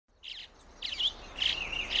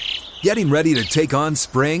Getting ready to take on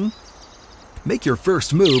spring? Make your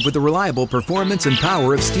first move with the reliable performance and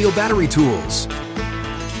power of Steel battery tools.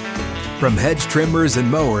 From hedge trimmers and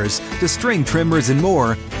mowers to string trimmers and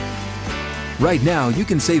more, right now you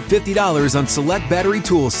can save $50 on select battery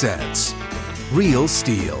tool sets. Real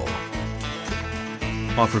Steel.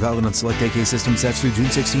 Offer valid on select AK system sets through June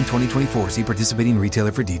 16, 2024. See participating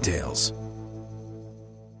retailer for details.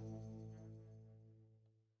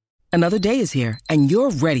 Another day is here, and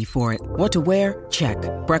you're ready for it. What to wear? Check.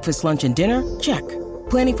 Breakfast, lunch, and dinner? Check.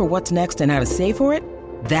 Planning for what's next and how to save for it?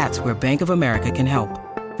 That's where Bank of America can help.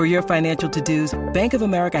 For your financial to-dos, Bank of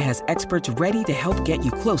America has experts ready to help get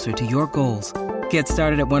you closer to your goals. Get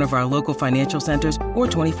started at one of our local financial centers or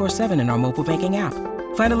 24/7 in our mobile banking app.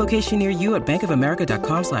 Find a location near you at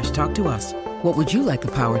bankofamerica.com/talktous. What would you like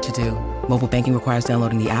the power to do? Mobile banking requires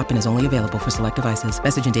downloading the app and is only available for select devices.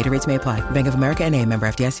 Message and data rates may apply. Bank of America N.A., member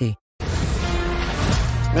FDIC.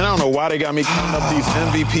 Man, I don't know why they got me counting up these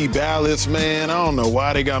MVP ballots, man. I don't know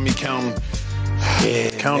why they got me counting up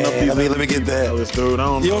these let me get that. ballots, dude. I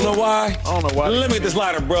don't know. You don't know why? I don't know why. Let me get this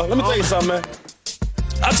lighter, bro. Let me tell you something, man.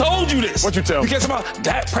 I told you this. What you tell me? You can't talk about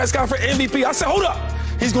Dak Prescott for MVP. I said, hold up.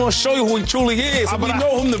 He's going to show you who he truly is. We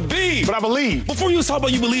know him to be. But I believe. Before you talk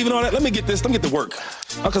about you believe in all that, let me get this. Let me get to work.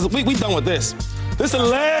 Because we done with this. This is the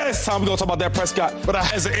last time we're going to talk about Dak Prescott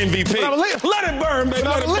as an MVP. But I believe. Let it burn, baby.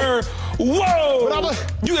 Let it burn. Whoa.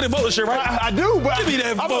 You get a vote this year, right? I do, but give me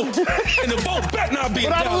that vote. And the vote better not be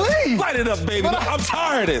a I believe. Light it up, baby. I'm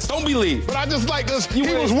tired of this. Don't believe. But I just like this. He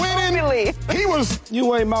was winning. He was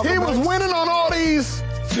winning on all these.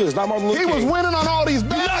 He was winning on all these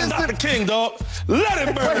ballots. Not the king, dog. Let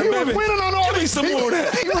it burn, baby. He was winning on all these. Give me some more of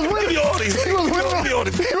that. He was winning. Give me all these. He was winning all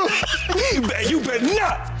these. You better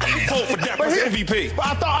not vote for Dak as MVP. But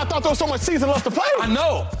I thought there was so much season left to play. I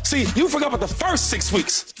know. See, you forgot about the first 6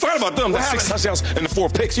 weeks. Forgot about them. The 6 touchdowns and the 4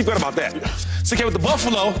 picks. You forgot about that. So you came with the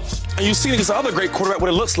Buffalo, and you seen against the other great quarterback what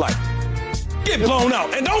it looks like. Get blown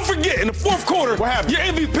out. And don't forget, in the fourth quarter, what happened? Your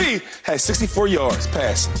MVP had 64 yards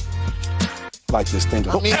passing. Like this thing.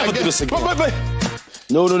 Don't ever do this again.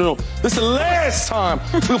 No. This is the last time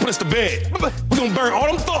we're going to put this to bed. We're going to burn all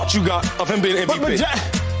them thoughts you got of him being MVP.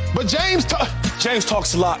 But James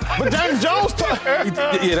talks a lot. But James Jones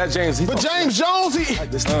yeah, that James. But James Jones,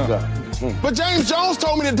 But James Jones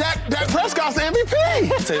told me that Dak Prescott's the MVP.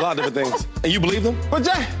 He say a lot of different things. And you believe them? But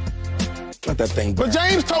let that thing burn. But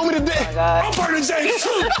James told me that I'm burning James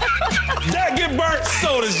too. Dak get burnt,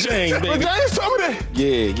 so does James, baby. But James told me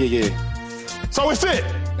that. Yeah. So it's it.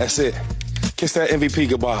 That's it. Kiss that MVP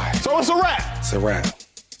goodbye. So it's a wrap. It's a wrap.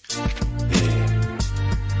 Yeah.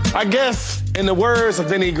 I guess. In the words of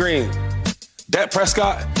Denny Green, Dak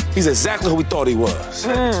Prescott, he's exactly who we thought he was.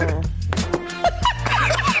 I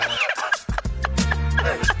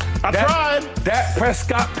tried. Dak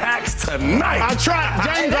Prescott packs tonight. I tried.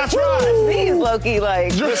 James, I tried. He's low-key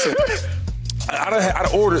like. Listen. I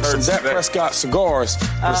ordered some Dak Prescott cigars.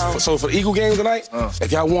 So for the Eagle game tonight,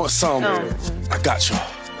 if y'all want some, I got y'all.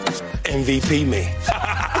 MVP me.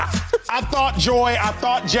 I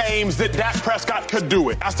thought James, that Dak Prescott could do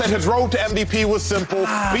it. I said his road to MVP was simple.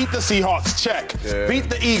 Beat the Seahawks, check. Yeah. Beat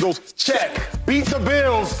the Eagles, check. Beat the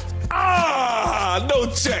Bills.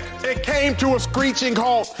 No check. It came to a screeching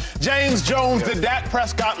halt. James Jones, did Dak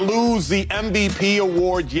Prescott lose the MVP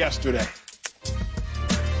award yesterday?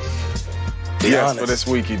 Yes, for this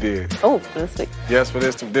week he did. Oh, for this week. Yes, for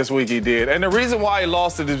this week he did. And the reason why he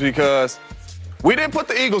lost it is because we didn't put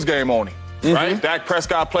the Eagles game on him, right? Dak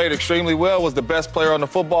Prescott played extremely well, was the best player on the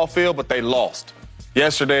football field, but they lost.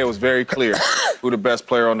 Yesterday it was very clear who the best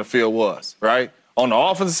player on the field was, right? On the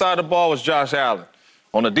offensive side of the ball was Josh Allen.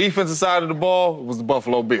 On the defensive side of the ball was the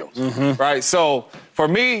Buffalo Bills, right? So for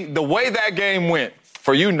me, the way that game went,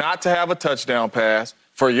 for you not to have a touchdown pass,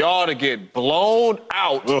 for y'all to get blown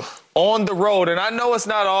out on the road. And I know it's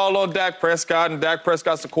not all on Dak Prescott, and Dak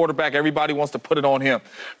Prescott's the quarterback. Everybody wants to put it on him.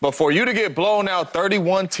 But for you to get blown out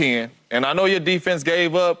 31-10, and I know your defense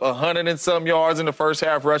gave up 100 and some yards in the first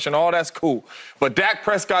half rushing, all that's cool. But Dak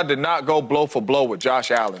Prescott did not go blow for blow with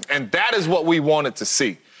Josh Allen. And that is what we wanted to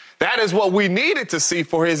see. That is what we needed to see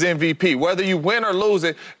for his MVP. Whether you win or lose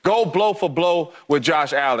it, go blow for blow with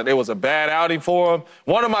Josh Allen. It was a bad outing for him.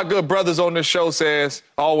 One of my good brothers on this show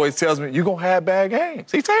always tells me, you're going to have bad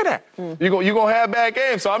games. He say that. You're going to have bad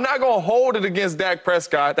games. So I'm not going to hold it against Dak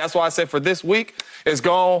Prescott. That's why I said for this week, it's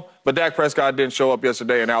gone. But Dak Prescott didn't show up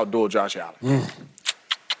yesterday and outduel Josh Allen.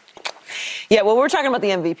 Yeah, well, we're talking about the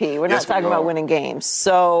MVP. We're not talking about winning games.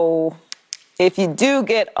 So if you do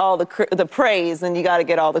get all the praise, then you got to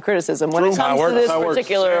get all the criticism when it comes to this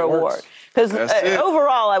particular award. Because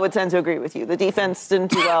overall, I would tend to agree with you. The defense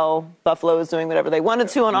didn't do well. Buffalo is doing whatever they wanted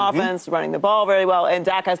to on offense, running the ball very well, and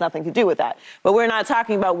Dak has nothing to do with that. But we're not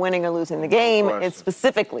talking about winning or losing the game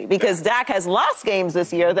specifically, because Dak has lost games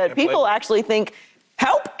this year that people actually think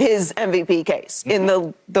help his MVP case in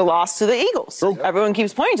the loss to the Eagles. True. Everyone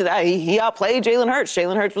keeps pointing to that. He outplayed Jalen Hurts.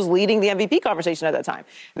 Jalen Hurts was leading the MVP conversation at that time.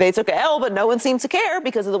 They took an L, but no one seemed to care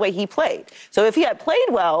because of the way he played. So if he had played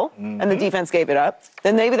well and the defense gave it up,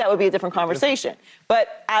 then maybe that would be a different conversation.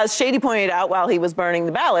 But as Shady pointed out while he was burning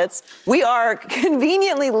the ballots, we are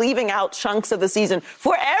conveniently leaving out chunks of the season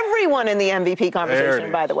for everyone in the MVP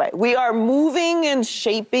conversation, by the way. We are moving and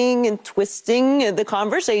shaping and twisting the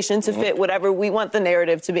conversation to fit whatever we want the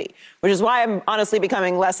narrative to be, which is why I'm honestly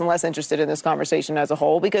becoming less and less interested in this conversation as a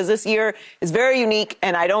whole, because this year is very unique,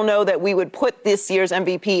 and I don't know that we would put this year's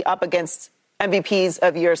MVP up against MVPs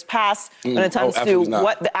of years past when it comes to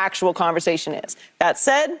what the actual conversation is. That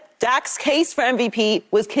said, Dak's case for MVP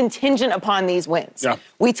was contingent upon these wins. Yeah.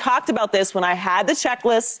 We talked about this when I had the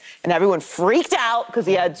checklist, and everyone freaked out because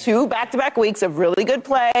he had 2 back-to-back weeks of really good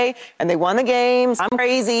play, and they won the games. I'm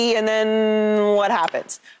crazy, and then what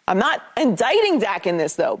happens? I'm not indicting Dak in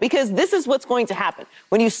this, though, because this is what's going to happen.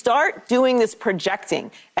 When you start doing this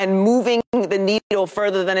projecting and moving the needle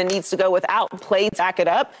further than it needs to go without play to back it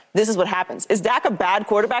up, this is what happens. Is Dak a bad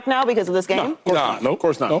quarterback now because of this game? No, of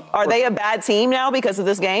course not. No. Are they a bad team now because of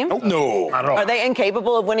this game? No, not at all. Are they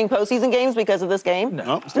incapable of winning postseason games because of this game?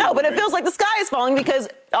 No, but it feels like the sky is falling because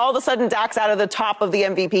all of a sudden Dak's out of the top of the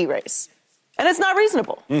MVP race. And it's not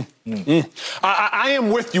reasonable. I am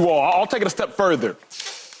with you all. I'll take it a step further.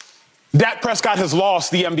 Dak Prescott has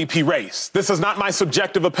lost the MVP race. This is not my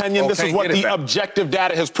subjective opinion. This is what the objective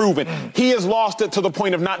data has proven. He has lost it to the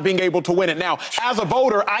point of not being able to win it. Now, as a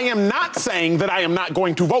voter, I am not saying that I am not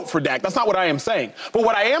going to vote for Dak. That's not what I am saying. But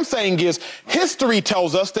what I am saying is history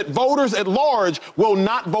tells us that voters at large will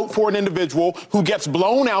not vote for an individual who gets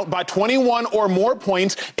blown out by 21 or more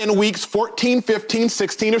points in weeks 14, 15,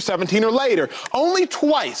 16, or 17 or later. Only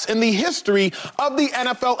twice in the history of the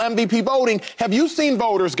NFL MVP voting have you seen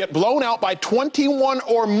voters get blown out by 21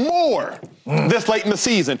 or more this late in the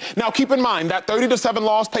season. Now, keep in mind that 30-7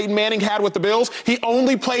 loss Peyton Manning had with the Bills, he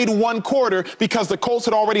only played 1 quarter because the Colts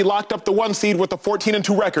had already locked up the 1 seed with a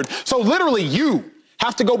 14-2 record. So literally you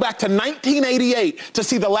have to go back to 1988 to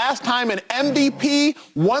see the last time an MVP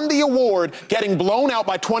won the award getting blown out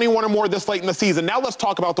by 21 or more this late in the season. Now let's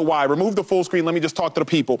talk about the why. Remove the full screen. Let me just talk to the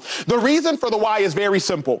people. The reason for the why is very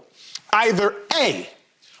simple. Either A,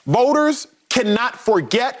 voters cannot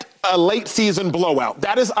forget a late season blowout.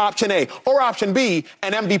 That is option A. Or option B,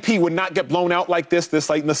 an MVP would not get blown out like this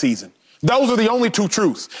late in the season. Those are the only 2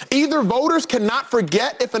 truths. Either voters cannot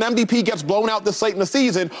forget if an MVP gets blown out this late in the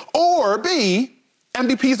season, or B,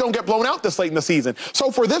 MVPs don't get blown out this late in the season.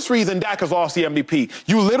 So for this reason, Dak has lost the MVP.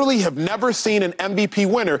 You literally have never seen an MVP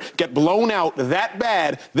winner get blown out that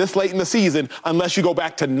bad this late in the season unless you go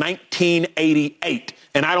back to 1988.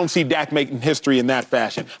 And I don't see Dak making history in that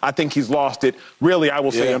fashion. I think he's lost it, really, I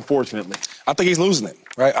will say, unfortunately. I think he's losing it,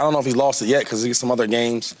 right? I don't know if he lost it yet because there's some other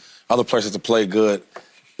games, other players have to play good.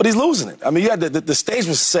 But he's losing it. I mean, you had the stage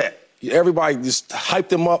was set. Everybody just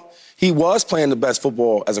hyped him up. He was playing the best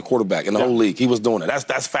football as a quarterback in the whole league. He was doing it.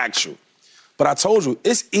 That's factual. But I told you,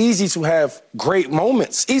 it's easy to have great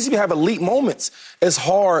moments, easy to have elite moments. It's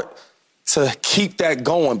hard to keep that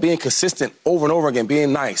going, being consistent over and over again,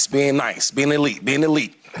 being nice, being elite,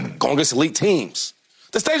 going against elite teams.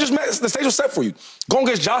 The stage was set for you. Going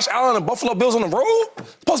against Josh Allen and Buffalo Bills on the road,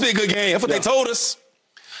 supposed to be a good game. That's what they told us.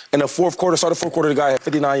 In the fourth quarter, the guy had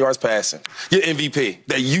 59 yards passing. Your MVP,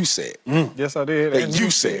 that you said. Yes, I did. That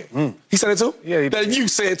you said. He said it too? Yeah, he did. That you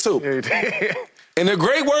said too. Yeah, he did. In the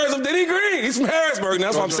great words of Denny Green, he's from Harrisburg, now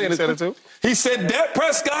that's why I'm saying it. He said it too? He said Dak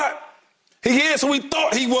Prescott, he is who he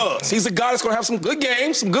thought he was. He's a guy that's going to have some good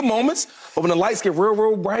games, some good moments, but when the lights get real,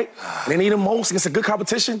 real bright, and they need him most against a good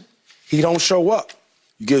competition, he don't show up.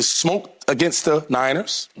 You get smoked against the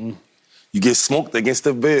Niners. You get smoked against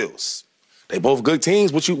the Bills. They both good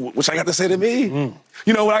teams, which I got to say to me.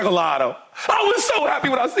 You know what, I ain't gonna lie, though. I was so happy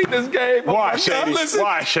when I seen this game. Why, Shady?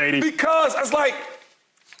 Why, Shady? Because it's like,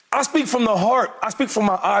 I speak from the heart. I speak from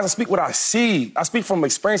my eyes. I speak what I see. I speak from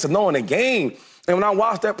experience of knowing the game. And when I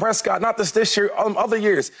watched that Prescott, not this year, other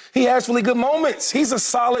years, he has really good moments. He's a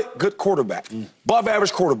solid, good quarterback, above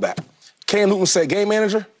average quarterback. Cam Newton said, game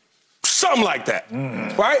manager, something like that,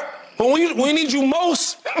 right? But when we need you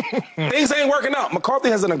most, things ain't working out. McCarthy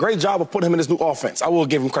has done a great job of putting him in his new offense. I will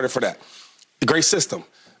give him credit for that. The great system.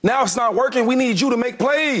 Now it's not working. We need you to make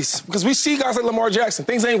plays because we see guys like Lamar Jackson.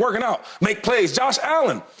 Things ain't working out. Make plays. Josh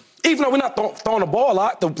Allen. Even though we're not throwing the ball a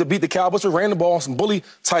lot to beat the Cowboys, we ran the ball on some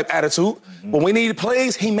bully-type attitude. Mm-hmm. But when we needed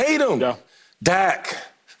plays, he made them. Yeah. Dak,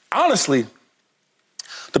 honestly,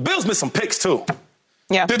 the Bills missed some picks, too.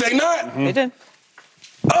 Yeah. Did they not? Mm-hmm. They did.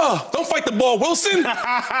 Don't fight the ball, Wilson.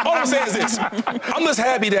 All I'm saying is this. I'm just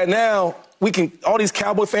happy that now we can, all these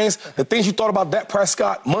Cowboy fans, the things you thought about Dak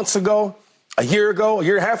Prescott months ago, a year and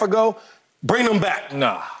a half ago, bring them back.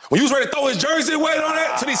 Nah. When you was ready to throw his jersey away and all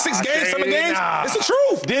that to these 7 games, it's the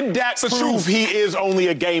truth. Did Dak prove he is only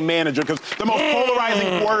a game manager? Because the most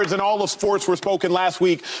polarizing words in all of sports were spoken last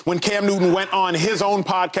week when Cam Newton went on his own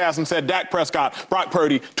podcast and said Dak Prescott, Brock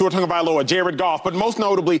Purdy, Tua Tagovailoa, Jared Goff, but most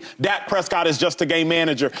notably, Dak Prescott is just a game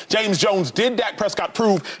manager. James Jones, did Dak Prescott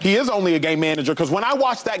prove he is only a game manager? Because when I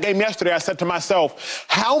watched that game yesterday, I said to myself,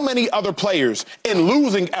 how many other players in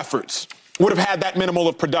losing efforts would have had that minimal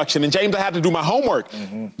of production? And, James, I had to do my homework.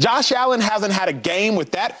 Mm-hmm. Josh Allen hasn't had a game with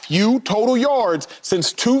that few total yards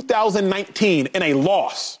since 2019 in a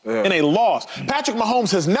loss. Yeah. In a loss. Patrick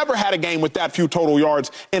Mahomes has never had a game with that few total yards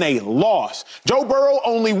in a loss. Joe Burrow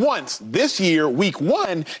only once this year, week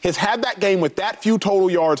 1, has had that game with that few total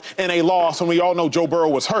yards in a loss, and we all know Joe Burrow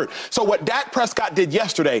was hurt. So what Dak Prescott did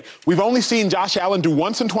yesterday, we've only seen Josh Allen do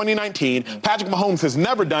once in 2019. Mm-hmm. Patrick Mahomes has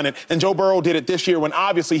never done it, and Joe Burrow did it this year when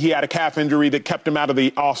obviously he had a calf injury that kept him out of the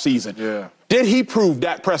offseason. Yeah. Did he prove,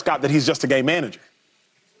 Dak Prescott, that he's just a game manager?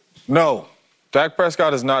 No. Dak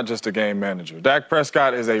Prescott is not just a game manager. Dak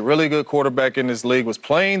Prescott is a really good quarterback in this league, was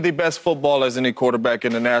playing the best football as any quarterback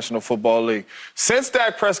in the National Football League. Since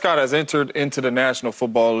Dak Prescott has entered into the National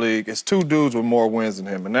Football League, it's 2 dudes with more wins than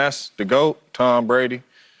him, and that's the GOAT, Tom Brady,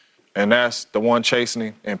 and that's the one chasing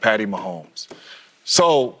him, and Patty Mahomes.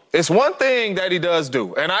 So it's one thing that he does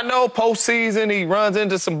do. And I know postseason he runs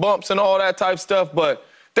into some bumps and all that type stuff, but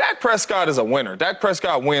Dak Prescott is a winner. Dak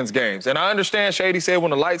Prescott wins games. And I understand Shady said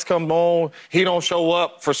when the lights come on, he don't show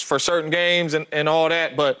up for certain games and all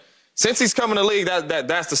that. But since he's come in the league,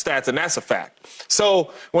 that's the stats, and that's a fact.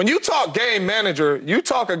 So when you talk game manager, you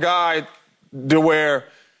talk a guy to where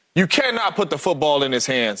you cannot put the football in his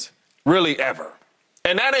hands, really ever.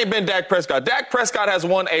 And that ain't been Dak Prescott. Dak Prescott has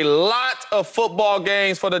won a lot of football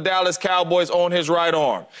games for the Dallas Cowboys on his right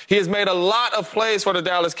arm. He has made a lot of plays for the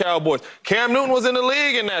Dallas Cowboys. Cam Newton was in the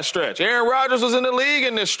league in that stretch. Aaron Rodgers was in the league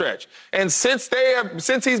in this stretch. And since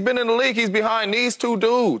he's been in the league, he's behind these 2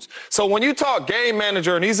 dudes. So when you talk game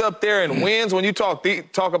manager and he's up there and wins, when you talk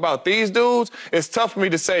about these dudes, it's tough for me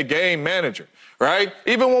to say game manager. Right?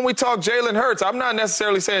 Even when we talk Jalen Hurts, I'm not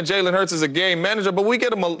necessarily saying Jalen Hurts is a game manager, but we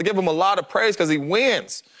give him a lot of praise because he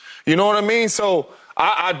wins. You know what I mean? So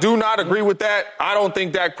I do not agree with that. I don't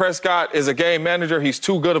think Dak Prescott is a game manager. He's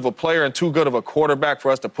too good of a player and too good of a quarterback for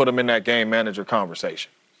us to put him in that game manager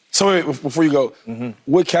conversation. So wait, before you go,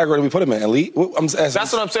 what category do we put him in? Elite?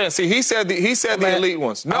 That's what I'm saying. See, he said the elite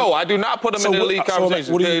ones. No, I do not put him in the elite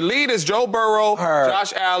conversation. The elite is Joe Burrow,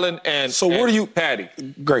 Josh Allen, and Patty.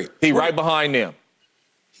 Great. He right behind them.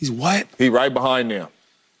 He's what? He right behind them.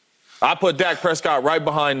 I put Dak Prescott right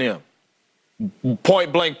behind them.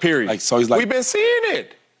 Point blank, period. So he's like, we've been seeing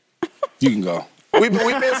it. You can go. We've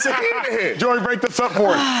been seeing it. Joey, break this up for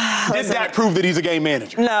us. Did Dak prove that he's a game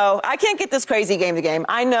manager? No, I can't get this crazy game to game.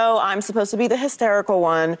 I know I'm supposed to be the hysterical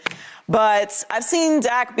one, but I've seen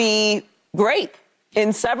Dak be great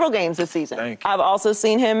in several games this season. I've also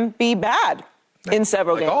seen him be bad in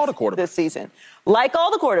several games all the quarterbacks this season. Like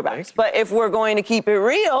all the quarterbacks. But if we're going to keep it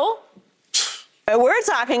real, we're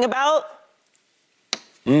talking about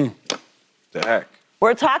the heck.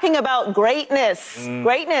 We're talking about greatness.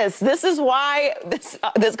 Greatness. This is why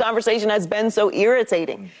this conversation has been so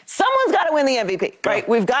irritating. Someone's got to win the MVP, right?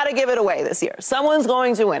 We've got to give it away this year. Someone's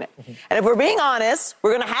going to win it. And if we're being honest,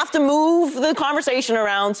 we're going to have to move the conversation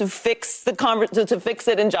around to fix to fix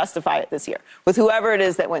it and justify it this year with whoever it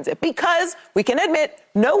is that wins it. Because we can admit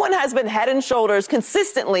no one has been head and shoulders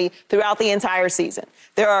consistently throughout the entire season.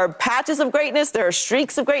 There are patches of greatness, there are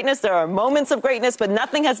streaks of greatness, there are moments of greatness, but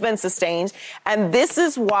nothing has been sustained. And this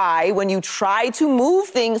is why when you try to move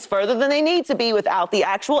things further than they need to be without the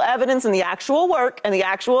actual evidence and the actual work and the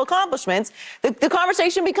actual accomplishments, the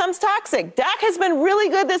conversation becomes toxic. Dak has been really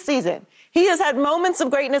good this season. He has had moments of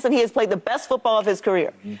greatness, and he has played the best football of his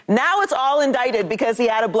career. Now it's all indicted because he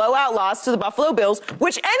had a blowout loss to the Buffalo Bills,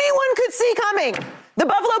 which anyone could see coming. The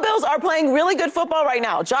Buffalo Bills are playing really good football right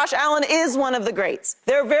now. Josh Allen is one of the greats.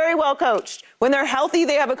 They're very well coached. When they're healthy,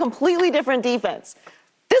 they have a completely different defense.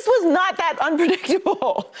 This was not that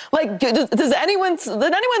unpredictable. Like, did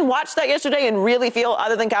anyone watch that yesterday and really feel,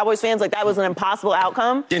 other than Cowboys fans, like that was an impossible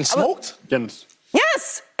outcome? Getting smoked?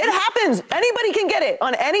 Yes, it happens. Anybody can get it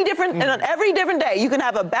on and on every different day. You can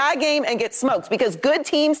have a bad game and get smoked because good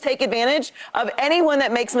teams take advantage of anyone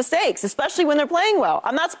that makes mistakes, especially when they're playing well.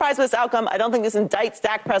 I'm not surprised with this outcome. I don't think this indicts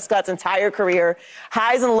Dak Prescott's entire career.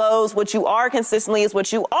 Highs and lows, what you are consistently is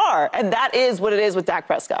what you are, and that is what it is with Dak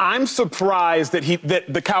Prescott. I'm surprised that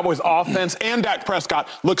the Cowboys offense and Dak Prescott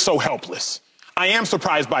look so helpless. I am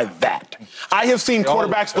surprised by that. I have seen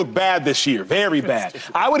quarterbacks look bad this year, very bad.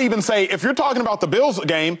 I would even say, if you're talking about the Bills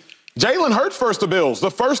game, Jalen Hurts versus the Bills, the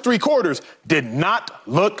first 3 quarters did not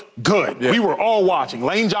look good. Yeah. We were all watching.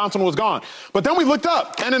 Lane Johnson was gone. But then we looked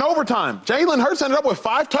up, and in overtime, Jalen Hurts ended up with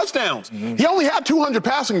 5 touchdowns. Mm-hmm. He only had 200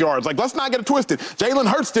 passing yards. Let's not get it twisted. Jalen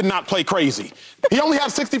Hurts did not play crazy. He only had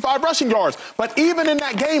 65 rushing yards. But even in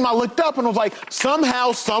that game, I looked up and was like,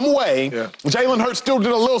 somehow, some way, Jalen Hurts still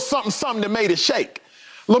did a little something that made it shake.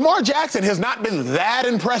 Lamar Jackson has not been that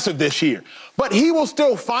impressive this year, but he will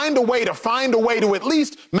still find a way to at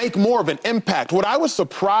least make more of an impact. What I was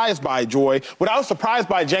surprised by,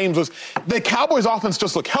 James, was the Cowboys offense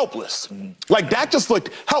just looked helpless. Dak just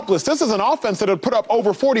looked helpless. This is an offense that had put up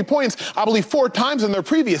over 40 points, I believe, 4 times in their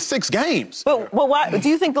previous 6 games. But why, do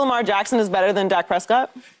you think Lamar Jackson is better than Dak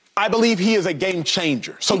Prescott? I believe he is a game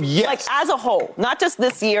changer. So, yes. As a whole, not just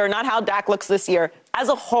this year, not how Dak looks this year, as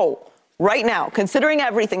a whole. Right now, considering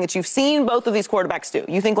everything that you've seen both of these quarterbacks do,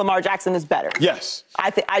 you think Lamar Jackson is better? Yes.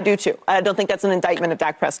 I do, too. I don't think that's an indictment of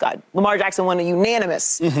Dak Prescott. Lamar Jackson won a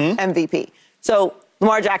unanimous MVP. So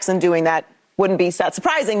Lamar Jackson doing that wouldn't be that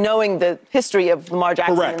surprising, knowing the history of Lamar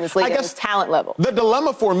Jackson in this league and his talent level. The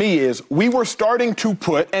dilemma for me is we were starting to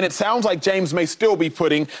put, and it sounds like James may still be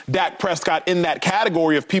putting Dak Prescott in that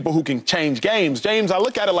category of people who can change games. James, I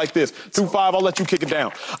look at it like this. 2-5, I'll let you kick it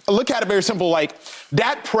down. I look at it very simple, like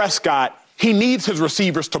Dak Prescott, he needs his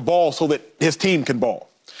receivers to ball so that his team can ball.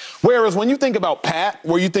 Whereas when you think about Pat,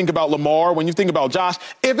 where you think about Lamar, when you think about Josh,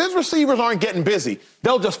 if his receivers aren't getting busy,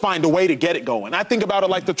 they'll just find a way to get it going. I think about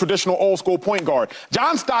it like the traditional old-school point guard.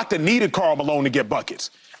 John Stockton needed Karl Malone to get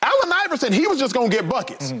buckets. Allen Iverson, he was just going to get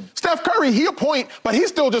buckets. Steph Curry, he a point, but he's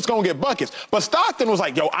still just going to get buckets. But Stockton was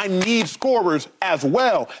like, I need scorers as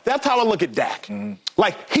well. That's how I look at Dak.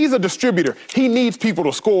 He's a distributor. He needs people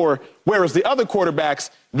to score, whereas the other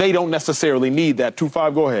quarterbacks, they don't necessarily need that.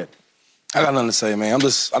 2-5, go ahead. I got nothing to say, man. I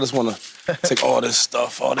just want to take all this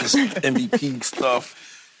stuff, all this MVP stuff.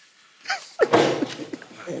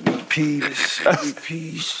 MVPs.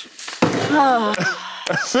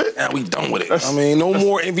 That's it. Now we done with it. No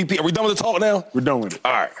more MVP. Are we done with the talk now? We're done with it.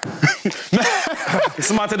 All right.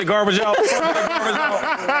 Somebody take the garbage out.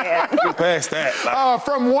 Get past that.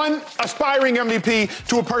 From one aspiring MVP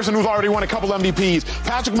to a person who's already won a couple MVPs,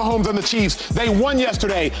 Patrick Mahomes and the Chiefs, they won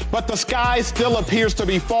yesterday, but the sky still appears to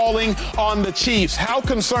be falling on the Chiefs. How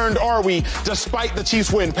concerned are we despite the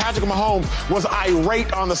Chiefs win? Patrick Mahomes was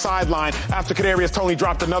irate on the sideline after Kadarius Toney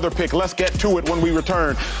dropped another pick. Let's get to it when we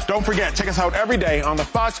return. Don't forget, check us out every day on the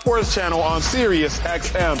Fox Sports channel on Sirius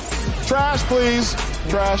XM. Trash, please.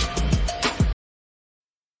 Trash.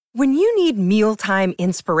 When you need mealtime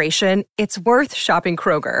inspiration, it's worth shopping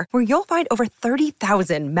Kroger, where you'll find over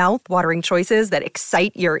 30,000 mouth-watering choices that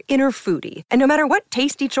excite your inner foodie. And no matter what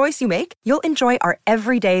tasty choice you make, you'll enjoy our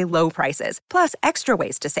everyday low prices, plus extra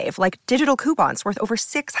ways to save, like digital coupons worth over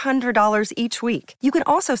 $600 each week. You can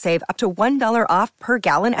also save up to $1 off per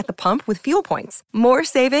gallon at the pump with fuel points. More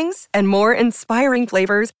savings and more inspiring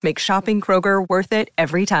flavors make shopping Kroger worth it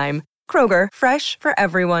every time. Kroger, fresh for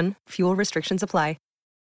everyone. Fuel restrictions apply.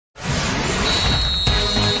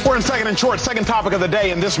 We're in second and short, second topic of the day,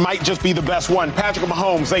 and this might just be the best one. Patrick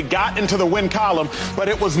Mahomes, they got into the win column, but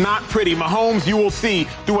it was not pretty. Mahomes, you will see,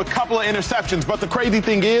 threw a couple of interceptions, but the crazy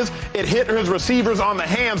thing is, it hit his receivers on the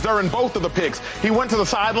hands during both of the picks. He went to the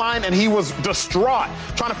sideline, and he was distraught,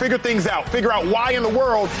 trying to figure things out, figure out why in the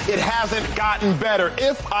world it hasn't gotten better.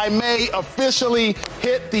 If I may officially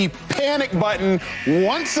hit the panic button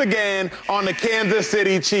once again on the Kansas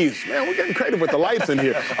City Chiefs. Man, we're getting creative with the lights in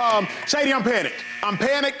here. Shady, I'm panicked. I'm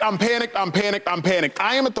panicked.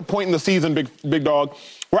 I am at the point in the season, big dog,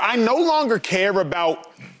 where I no longer care about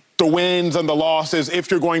the wins and the losses if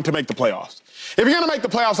you're going to make the playoffs. If you're going to make the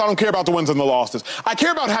playoffs, I don't care about the wins and the losses. I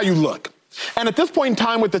care about how you look. And at this point in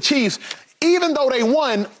time with the Chiefs, even though they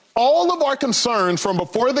won, All of our concerns from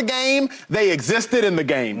before the game, they existed in the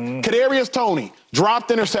game. Kadarius Toney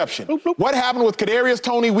dropped interception. What happened with Kadarius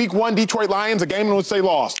Toney week 1, Detroit Lions, a game in which they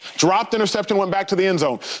lost? Dropped interception, went back to the end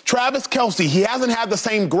zone. Travis Kelce, he hasn't had the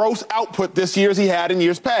same gross output this year as he had in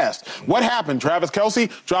years past. What happened? Travis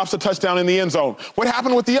Kelce drops a touchdown in the end zone. What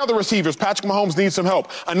happened with the other receivers? Patrick Mahomes needs some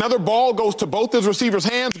help. Another ball goes to both his receivers'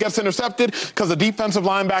 hands, gets intercepted because the defensive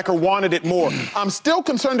linebacker wanted it more. I'm still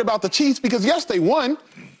concerned about the Chiefs because, yes, they won,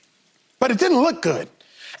 but it didn't look good.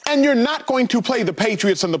 And you're not going to play the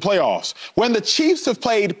Patriots in the playoffs. When the Chiefs have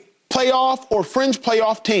played playoff or fringe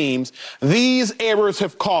playoff teams, these errors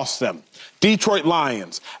have cost them. Detroit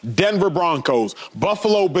Lions, Denver Broncos,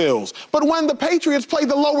 Buffalo Bills. But when the Patriots play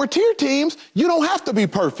the lower tier teams, you don't have to be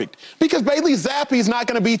perfect because Bailey Zappe's not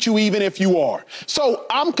going to beat you even if you are. So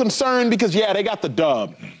I'm concerned because, yeah, they got the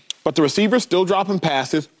dub, but the receivers still dropping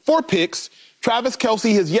passes, 4 picks. Travis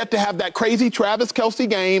Kelce has yet to have that crazy Travis Kelce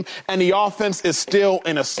game, and the offense is still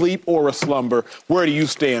in a sleep or a slumber. Where do you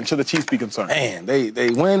stand? Should the Chiefs be concerned? Man,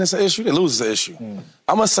 they win, it's an issue. They lose, it's an issue.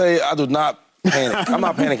 I'm going to say I do not panic. I'm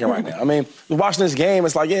not panicking right now. I mean, watching this game,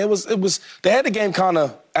 it's like, yeah, it was. They had the game kind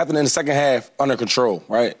of, after in the second half, under control,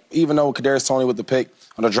 right? Even though Kadarius Toney with the pick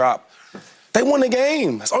on the drop, they won the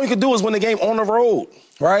game. That's all you could do is win the game on the road,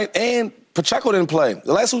 right? And Pacheco didn't play.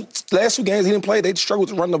 The last two games he didn't play, they struggled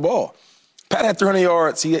to run the ball. Pat had 300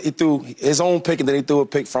 yards. He threw his own pick, and then he threw a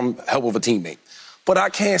pick from help of a teammate. But I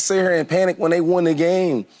can't sit here and panic when they won the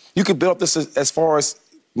game. You could build up this as far as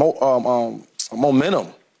momentum.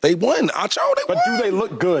 They won. Acho, they won. But do they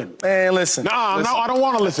look good? Man, listen. No, I don't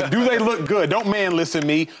want to listen. Do they look good? Don't man listen to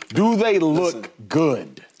me. Do they look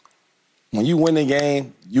good? When you win the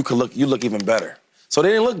game, you look even better. So they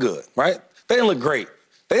didn't look good, right? They didn't look great.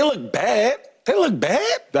 They didn't look bad. They didn't look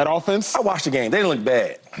bad. That offense? I watched the game. They didn't look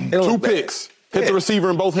bad. 2 picks. Hit the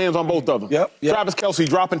receiver in both hands on both of them. Yep. Travis Kelce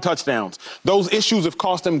dropping touchdowns. Those issues have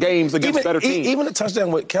cost them games against better teams. Even the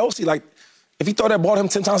touchdown with Kelce, like, if he throw that ball to him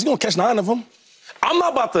 10 times, he's going to catch 9 of them. I'm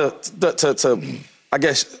not about to I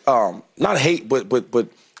guess, not hate, but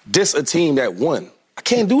diss a team that won. I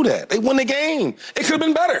can't do that. They won the game. It could have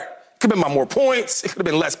been better. It could have been by more points. It could have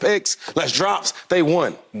been less picks, less drops. They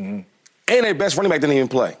won. And their best running back didn't even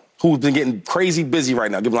play, who's been getting crazy busy right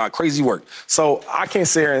now, giving a lot of crazy work. So I can't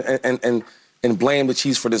sit here and blame the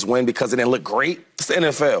Chiefs for this win because it didn't look great. It's the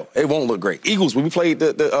NFL. It won't look great. Eagles, when we played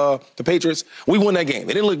the Patriots, we won that game.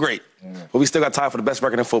 It didn't look great, but we still got tied for the best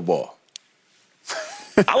record in football.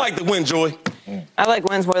 I like the win, Joy. I like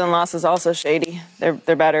wins more than losses also, Shady.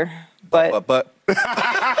 They're better, but. Bring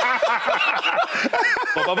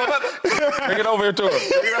it over here to him. No.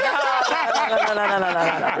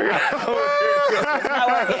 It's not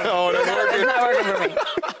working. It's not working for me.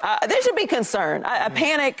 There should be concern. A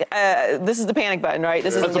panic. This is the panic button, right?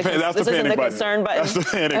 This isn't the concern button. That's the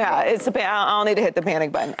panic button. Yeah, it's the. I don't need to hit the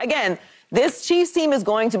panic button again. This Chiefs team is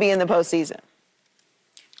going to be in the postseason.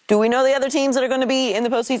 Do we know the other teams that are going to be in the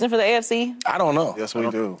postseason for the AFC? I don't know. Yes, we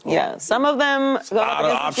do. Yeah, some of them go up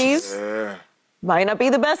against the Chiefs. Yeah. Might not be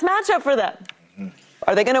the best matchup for them.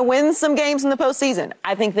 Are they going to win some games in the postseason?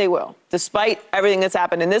 I think they will, despite everything that's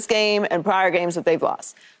happened in this game and prior games that they've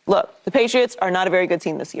lost. Look, the Patriots are not a very good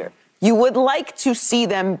team this year. You would like to see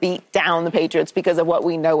them beat down the Patriots because of what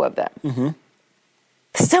we know of them.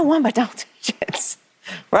 They still won by double digits.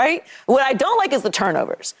 Right? What I don't like is the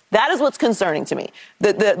turnovers. That is what's concerning to me.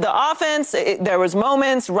 The offense, there was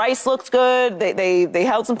moments. Rice looked good. They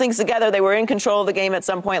held some things together. They were in control of the game at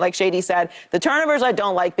some point, like Shady said. The turnovers I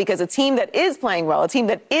don't like because a team that is playing well, a team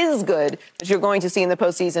that is good, that you're going to see in the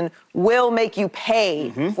postseason, will make you pay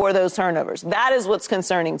for those turnovers. That is what's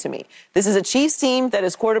concerning to me. This is a Chiefs team that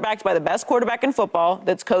is quarterbacked by the best quarterback in football,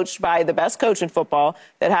 that's coached by the best coach in football,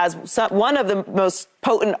 that has one of the most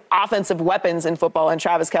potent offensive weapons in football in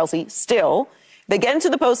Travis Kelce still. They get into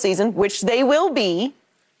the postseason, which they will be,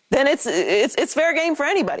 then it's fair game for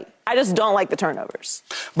anybody. I just don't like the turnovers.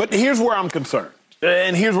 But here's where I'm concerned.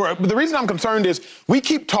 And here's where the reason I'm concerned is we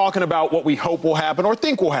keep talking about what we hope will happen or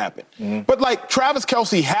think will happen. But like Travis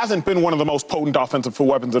Kelce hasn't been one of the most potent offensive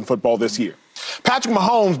weapons in football this year. Patrick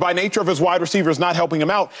Mahomes, by nature of his wide receivers not helping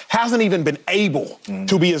him out, hasn't even been able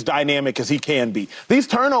to be as dynamic as he can be. These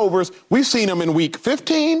turnovers, we've seen them in week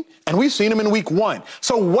 15 and we've seen them in week 1.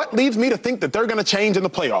 So what leads me to think that they're going to change in the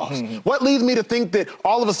playoffs? What leads me to think that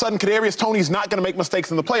all of a sudden Kadarius Toney's not going to make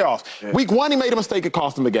mistakes in the playoffs? Week 1, he made a mistake that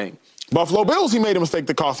cost him the game. Buffalo Bills, he made a mistake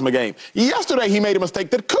that cost him a game. Yesterday, he made a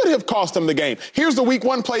mistake that could have cost him the game. Here's the week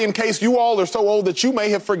 1 play in case you all are so old that you may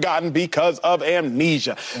have forgotten because of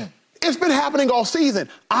amnesia. It's been happening all season.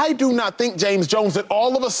 I do not think, James Jones, that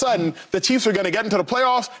all of a sudden the Chiefs are going to get into the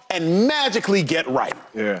playoffs and magically get right.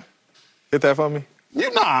 Yeah. Hit that for me.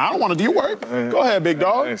 I don't want to do your work. Go ahead, big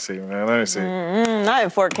dog. Let me see, man. Let me see. Not in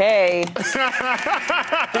 4K.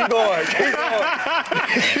 Keep going.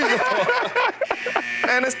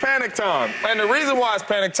 And it's panic time. And the reason why it's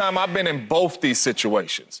panic time, I've been in both these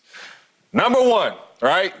situations. Number one,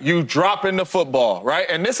 right? You dropping the football, right?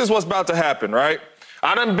 And this is what's about to happen, right?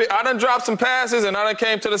 I done dropped some passes, and I done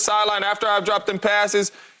came to the sideline after I've dropped them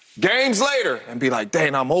passes games later and be like,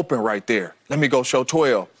 dang, I'm open right there. Let me go show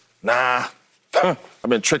 12. Nah. I've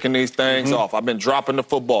been tricking these things off. I've been dropping the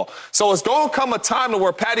football. So it's going to come a time to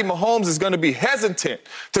where Patty Mahomes is going to be hesitant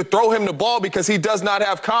to throw him the ball because he does not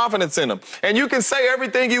have confidence in him. And you can say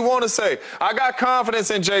everything you want to say. I got confidence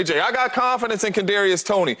in JJ. I got confidence in Kadarius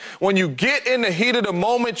Toney. When you get in the heat of the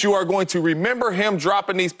moment, you are going to remember him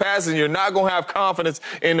dropping these passes, and you're not going to have confidence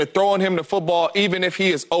in throwing him the football even if he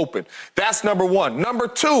is open. That's number one. Number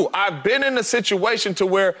two, I've been in a situation to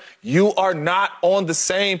where you are not on the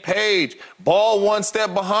same page. Ball one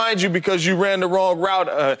step behind you because you ran the wrong route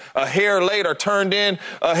a hair late or turned in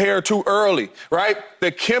a hair too early, right?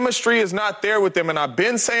 The chemistry is not there with them. And I've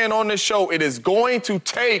been saying on this show, it is going to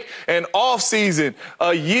take an offseason,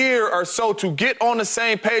 a year or so to get on the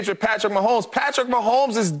same page with Patrick Mahomes. Patrick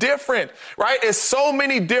Mahomes is different, right? It's so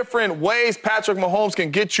many different ways Patrick Mahomes can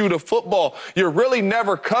get you to football. You're really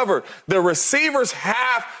never covered. The receivers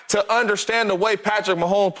have to understand the way Patrick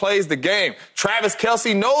Mahomes plays the game. Travis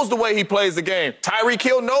Kelce knows the way he plays the game. Tyreek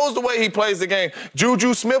Hill knows the way he plays the game.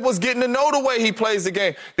 Juju Smith was getting to know the way he plays the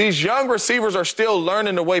game. These young receivers are still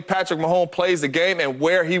learning the way Patrick Mahomes plays the game and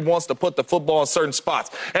where he wants to put the football in certain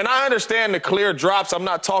spots. And I understand the clear drops. I'm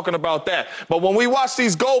not talking about that. But when we watch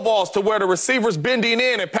these go balls to where the receiver's bending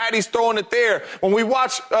in and Patty's throwing it there, when we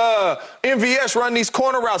watch MVS run these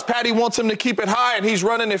corner routes, Patty wants him to keep it high and he's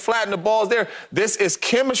running it flat and the ball's there. This is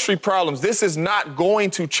chemistry problems. This is not going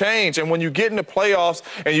to change. And when you get in the playoffs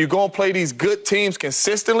and you go and play these good teams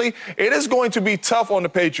consistently, it is going to be tough on the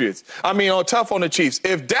Patriots. Tough on the Chiefs.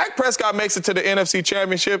 If Dak Prescott makes it to the NFC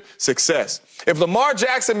Championship, success. If Lamar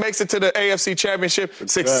Jackson makes it to the AFC Championship,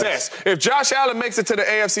 success. If Josh Allen makes it to the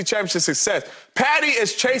AFC Championship, success. Patty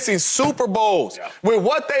is chasing Super Bowls. With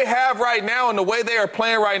what they have right now and the way they are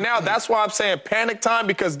playing right now, that's why I'm saying panic time,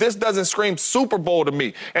 because this doesn't scream Super Bowl to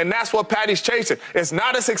me. And that's what Patty's chasing. It's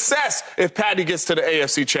not a success if Patty gets to the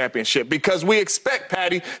AFC Championship, because we expect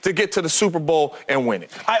Patty to get to the Super Bowl and win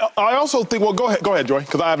it. I also think, well, go ahead, Joy,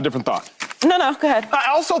 because I have a different thought. No, go ahead. I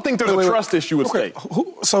also think there's a trust issue at stake.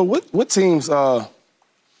 So what teams in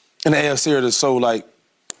the AFC are just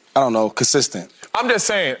so, consistent? I'm just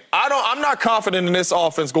saying, I'm not confident in this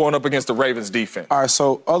offense going up against the Ravens defense. All right,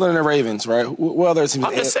 so other than the Ravens, right, what other teams?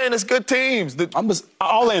 I'm just saying it's good teams.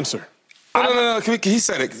 I'll answer. No. He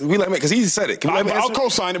said it. Because he said it. I'll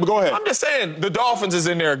co-sign it, but go ahead. I'm just saying the Dolphins is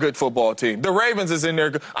in there a good football team. The Ravens is in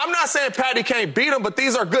there. I'm not saying Patty can't beat them, but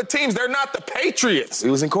these are good teams. They're not the Patriots. He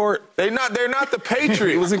was in court. They're not the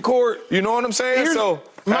Patriots. He was in court. You know what I'm saying?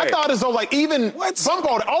 My thought is, though,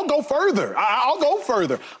 I'll go further. I'll go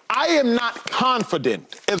further. I am not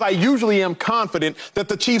confident, as I usually am confident, that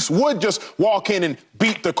the Chiefs would just walk in and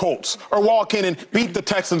beat the Colts, or walk in and beat the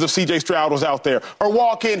Texans if C.J. Stroud was out there, or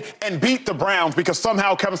walk in and beat the Browns because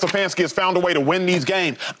somehow Kevin Stefanski has found a way to win these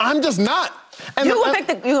games. I'm just not. And you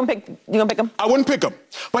gonna pick them? I wouldn't pick them.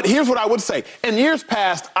 But here's what I would say. In years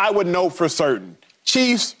past, I would know for certain.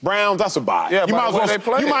 Chiefs, Browns, that's a bye. Yeah, you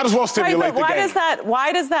might as well stimulate the game.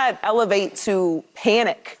 Why does that elevate to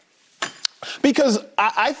panic? Because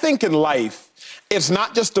I think in life, it's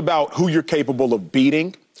not just about who you're capable of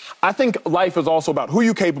beating. I think life is also about who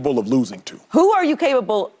you're capable of losing to. Who are you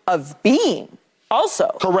capable of being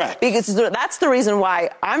also? Correct. Because that's the reason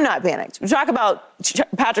why I'm not panicked. We talk about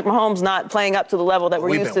Patrick Mahomes not playing up to the level that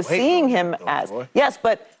we're used to seeing him as. Yes,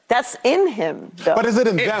 but that's in him, though. But is it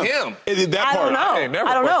in them? Him? Is it that I part?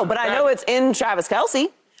 don't know. But I know it's in Travis Kelce.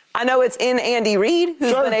 I know it's in Andy Reid,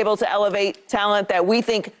 who's been able to elevate talent that we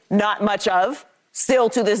think not much of. Still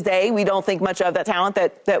to this day, we don't think much of that talent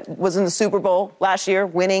that was in the Super Bowl last year,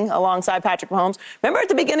 winning alongside Patrick Mahomes. Remember at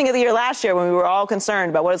the beginning of the year last year when we were all concerned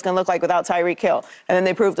about what it's going to look like without Tyreek Hill, and then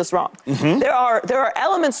they proved us wrong. Mm-hmm. There are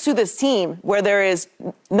elements to this team where there is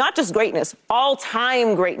not just greatness,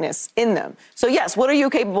 all-time greatness in them. So, yes, what are you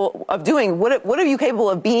capable of doing? What are you capable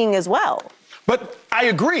of being as well? But I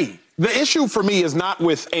agree. The issue for me is not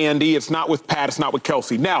with Andy, it's not with Pat, it's not with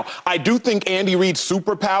Kelce. Now, I do think Andy Reid's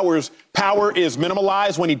power is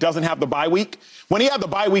minimalized when he doesn't have the bye week. When he had the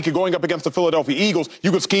bye week and going up against the Philadelphia Eagles, you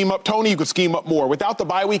could scheme up Tony, you could scheme up Moore. Without the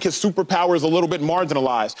bye week, his superpower is a little bit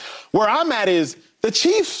marginalized. Where I'm at is the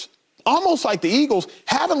Chiefs, almost like the Eagles,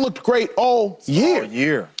 haven't looked great all year. All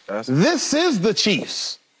year. This is the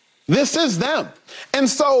Chiefs. This is them. And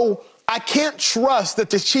so I can't trust that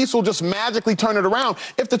the Chiefs will just magically turn it around.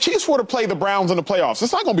 If the Chiefs were to play the Browns in the playoffs,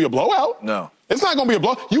 it's not going to be a blowout. No. It's not going to be a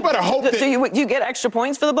blowout. You better hope that... Do you get extra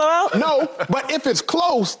points for the blowout? No, but if it's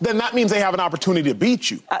close, then that means they have an opportunity to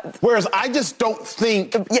beat you. Whereas I just don't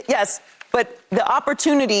think... Yes, but the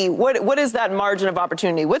opportunity, what is that margin of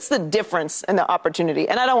opportunity? What's the difference in the opportunity?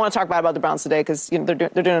 And I don't want to talk about the Browns today because they're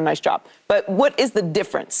doing a nice job. But what is the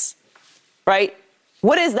difference, right?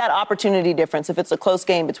 What is that opportunity difference if it's a close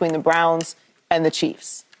game between the Browns and the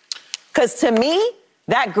Chiefs? Because to me,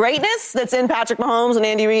 that greatness that's in Patrick Mahomes and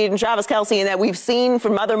Andy Reid and Travis Kelce and that we've seen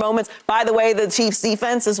from other moments, by the way, the Chiefs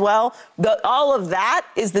defense as well, all of that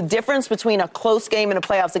is the difference between a close game and a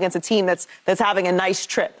playoffs against a team that's having a nice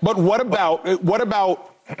trip. But what about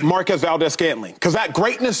Marquez Valdes-Scantling? Because that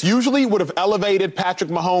greatness usually would have elevated Patrick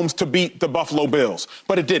Mahomes to beat the Buffalo Bills,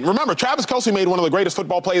 but it didn't. Remember, Travis Kelce made one of the greatest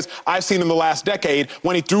football plays I've seen in the last decade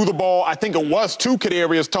when he threw the ball, I think it was to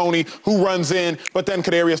Kadarius Toney, who runs in, but then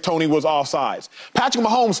Kadarius Toney was offsides. Patrick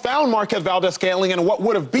Mahomes found Marquez Valdes-Scantling in what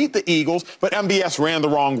would have beat the Eagles, but MVS ran the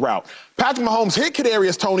wrong route. Patrick Mahomes hit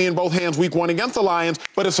Kadarius Toney in both hands week 1 against the Lions,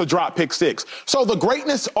 but it's a drop pick 6. So the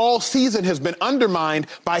greatness all season has been undermined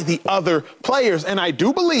by the other players. And I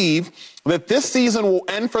do believe that this season will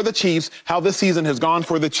end for the Chiefs how this season has gone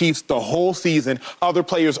for the Chiefs the whole season, other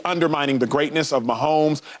players undermining the greatness of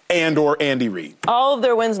Mahomes and or Andy Reid. All of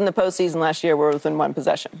their wins in the postseason last year were within one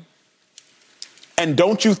possession. And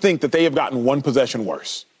don't you think that they have gotten one possession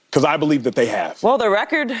worse? Because I believe that they have. Well, the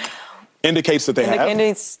record... indicates that they have.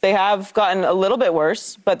 Indicates they have gotten a little bit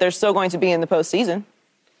worse, but they're still going to be in the postseason.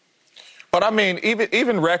 But, I mean,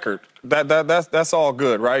 even record, that's all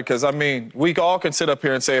good, right? Because, I mean, we all can sit up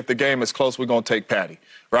here and say if the game is close, we're going to take Patty,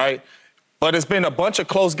 right? But it's been a bunch of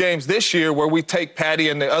close games this year where we take Patty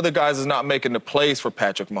and the other guys is not making the plays for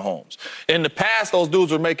Patrick Mahomes. In the past, those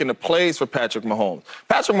dudes were making the plays for Patrick Mahomes.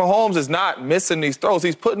 Patrick Mahomes is not missing these throws.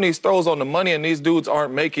 He's putting these throws on the money, and these dudes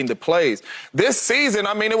aren't making the plays. This season,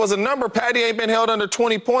 I mean, it was a number. Patty ain't been held under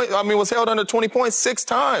 20 points. I mean, was held under 20 points 6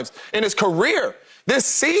 times in his career. This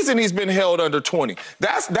season, he's been held under 20.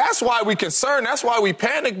 That's why we concerned. That's why we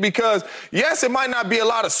panic because, yes, it might not be a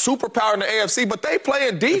lot of superpower in the AFC, but they play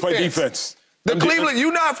in defense. They play defense. The Cleveland,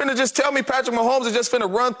 you're not finna just tell me Patrick Mahomes is just finna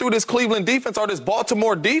run through this Cleveland defense or this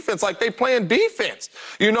Baltimore defense like they playing defense.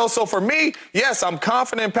 You know, so for me, yes, I'm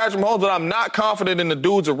confident in Patrick Mahomes, but I'm not confident in the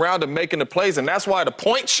dudes around him making the plays, and that's why the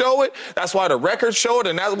points show it, that's why the records show it,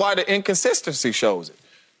 and that's why the inconsistency shows it.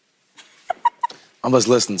 I'm just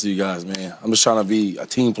listening to you guys, man. I'm just trying to be a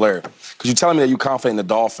team player. Because you're telling me that you're confident in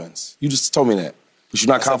the Dolphins. You just told me that. But you're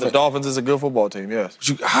not confident. The Dolphins is a good football team, yes.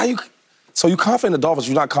 So you're confident in the Dolphins,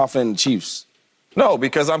 you're not confident in the Chiefs? No,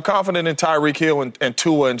 because I'm confident in Tyreek Hill and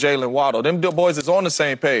Tua and Jalen Waddle. Them boys is on the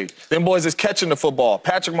same page. Them boys is catching the football.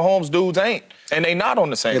 Patrick Mahomes dudes ain't. And they not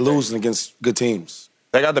on the same page. They're losing against good teams.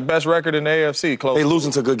 They got the best record in the AFC. Close. They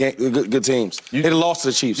losing to good teams. They lost to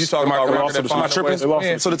the Chiefs. You talking about record and final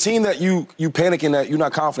ways? So the team that you panicking that you're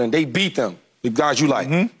not confident, they beat them, the guys you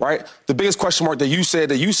like, right? The biggest question mark that you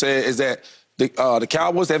said is that the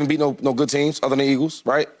Cowboys, they haven't beat no good teams other than the Eagles,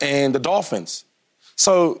 right? And the Dolphins.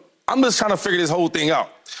 So I'm just trying to figure this whole thing out.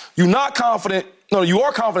 You're not confident. No, you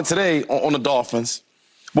are confident today on the Dolphins.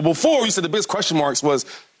 But before, you said the biggest question marks was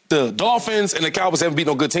the Dolphins and the Cowboys haven't beat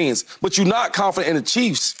no good teams. But you're not confident in the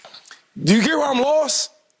Chiefs. Do you get where I'm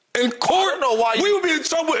lost? In court? I don't know why we would be in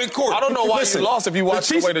trouble in court. I don't know why you lost if you watch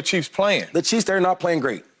the way the Chiefs playing. The Chiefs, they're not playing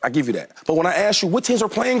great. I give you that. But when I ask you what teams are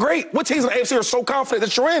playing great, what teams in the AFC are so confident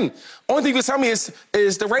that you're in, only thing you can tell me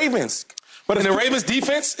is the Ravens. But the Ravens'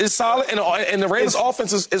 defense is solid, and the Ravens'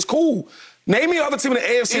 offense is cool. Name me other team in the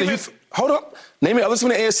AFC hold up. Name me other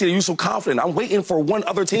team in the AFC that you're so confident. I'm waiting for one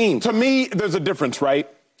other team. To me, there's a difference, right?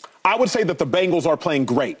 I would say that the Bengals are playing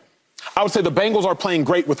great. I would say the Bengals are playing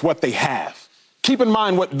great with what they have. Keep in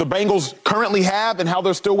mind what the Bengals currently have and how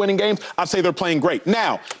they're still winning games. I'd say they're playing great.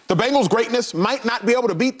 Now, the Bengals' greatness might not be able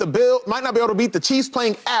to beat the Chiefs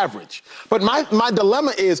playing average. But my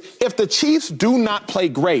dilemma is if the Chiefs do not play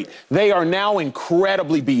great, they are now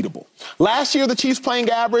incredibly beatable. Last year, the Chiefs playing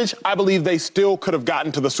average, I believe they still could have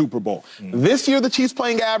gotten to the Super Bowl. This year, the Chiefs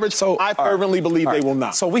playing average, I fervently believe they will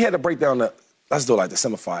not. So we had to break down let's do it like the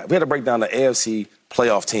semifinal. We had to break down the AFC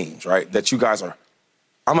playoff teams, right, that you guys are,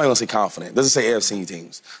 I'm not going to say confident. It doesn't say AFC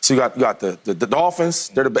teams. So you got the Dolphins.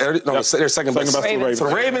 They're they're second best. So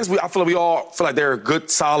the Ravens, I feel like we all feel like they're a good,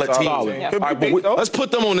 solid team. Yeah. Right, but let's put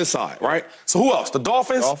them on this side, right? So who else? The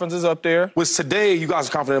Dolphins. Dolphins is up there. Which today you guys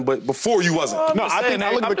are confident, but before you wasn't. No, I think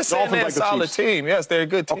I look at the Dolphins like the solid Chiefs. team. Yes, they're a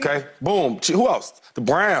good team. Okay, boom. Who else? The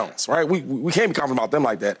Browns, right? We can't be confident about them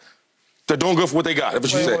like that. They're doing good for what they got.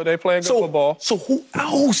 That's what you said. They're playing good football. So who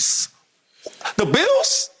else? The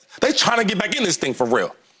Bills? They trying to get back in this thing for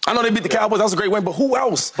real. I know they beat the Cowboys. That was a great win, but who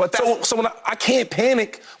else? But so when I can't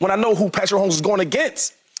panic when I know who Patrick Mahomes is going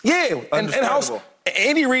against. Yeah, and house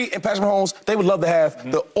Andy Reid and Patrick Mahomes, they would love to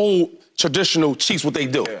have the old traditional Chiefs. What they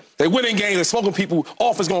do, they win in games, they're smoking people,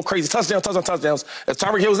 offense going crazy, touchdowns. If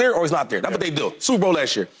Tyreek Hill's there or he's not there, that's what they do. Super Bowl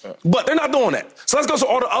last year, but they're not doing that. So let's go to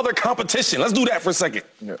all the other competition. Let's do that for a second,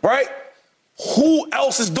 right? Who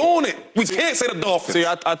else is doing it? We can't say the Dolphins. See,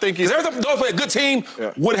 I think because every time the Dolphins play a good team,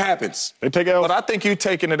 what happens? They take L. But I think you're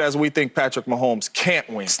taking it as we think Patrick Mahomes can't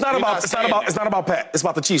win. It's not about Pat. It's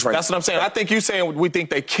about the Chiefs, right? That's what I'm saying. I think you're saying we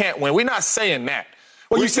think they can't win. We're not saying that.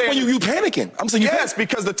 Well, you panicking. I'm saying yes,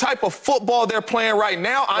 because the type of football they're playing right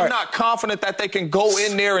now, I'm not confident that they can go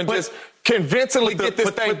in there and just convincingly get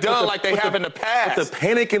this thing done like they have in the past. But the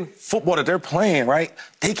panicking football that they're playing, right,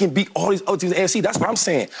 they can beat all these other teams in the AFC. That's what I'm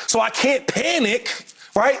saying. So I can't panic,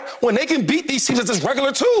 right, when they can beat these teams that's just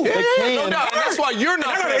regular too. Yeah, they can. No doubt. And that's why you're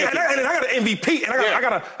not panicking. And I got an MVP, and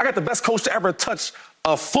I got the best coach to ever touch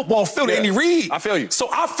a football field, Andy Reid. I feel you. So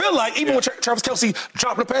I feel like even when Travis Kelce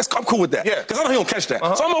dropping the pass, I'm cool with that. Yeah. Because I know he don't catch that.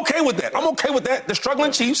 So I'm okay with that. I'm okay with that. The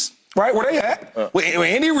struggling Chiefs, right, where they at, with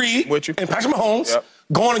Andy Reid and Patrick Mahomes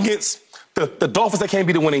going against the Dolphins that can't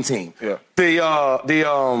be the winning team. Yeah.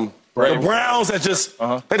 The Browns that just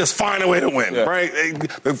they just find a way to win, right?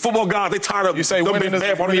 The football guys, they tired of you say winning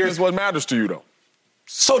is what matters to you though.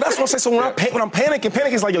 So that's what I'm saying. So when I'm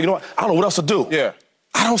panicking is like, you know what? I don't know what else to do. Yeah.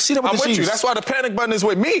 I don't see that with the Chiefs. You. That's why the panic button is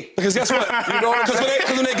with me. Because guess what?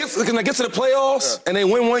 Because when they get to the playoffs and they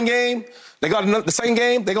win one game, they got the second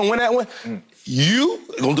game, they're going to win that one. You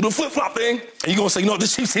are going to do the flip-flop thing, and you're going to say, you know,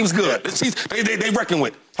 this Chiefs team's good. This Chiefs, they reckon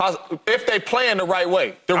with. If they play in the right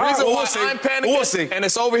way. The reason why I'm panicking, and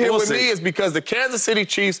it's over here with me, is because the Kansas City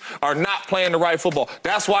Chiefs are not playing the right football.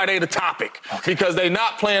 That's why they the topic, because they're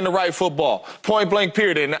not playing the right football. Point blank,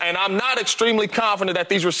 period. And I'm not extremely confident that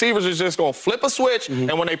these receivers are just going to flip a switch,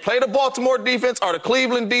 and when they play the Baltimore defense or the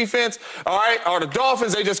Cleveland defense, all right, or the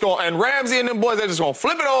Dolphins, they just going, and Ramsey and them boys, they're just going to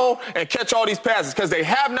flip it on and catch all these passes, because they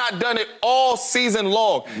have not done it all season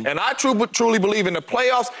long. And I truly believe in the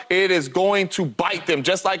playoffs, it is going to bite them,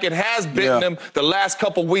 just like it has bitten them the last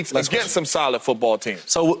couple weeks against some solid football teams.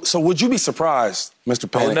 So would you be surprised, Mr.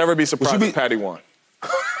 Panic? I would never be surprised if Patty won.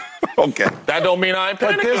 Okay. That don't mean I ain't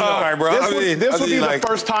panicking. All right, bro. This would be the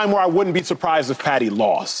first time where I wouldn't be surprised if Patty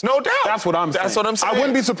lost. No doubt. That's what I'm saying. That's what I'm saying. I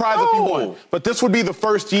wouldn't be surprised if he won. But this would be the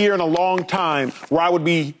first year in a long time where I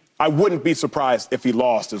wouldn't be surprised if he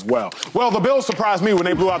lost as well. Well, the Bills surprised me when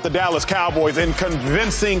they blew out the Dallas Cowboys in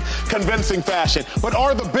convincing fashion. But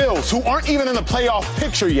are the Bills, who aren't even in the playoff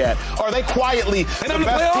picture yet, are they quietly the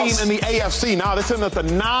best team in the AFC? Now, this isn't at the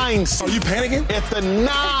 9 seed. Are you panicking? It's the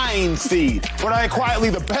 9 seed. But are they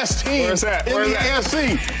quietly the best team in the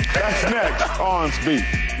AFC? That's next on Speed.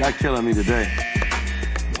 You're killing me today.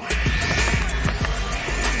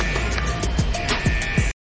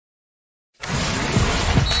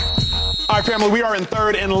 All right, family, we are in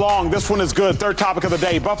third and long. This one is good. Third topic of the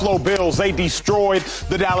day. Buffalo Bills, they destroyed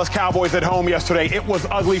the Dallas Cowboys at home yesterday. It was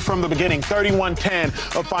ugly from the beginning. 31-10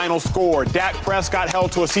 a final score. Dak Prescott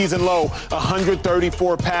held to a season low,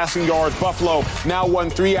 134 passing yards. Buffalo now won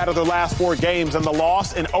 3 out of their last 4 games, and the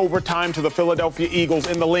loss in overtime to the Philadelphia Eagles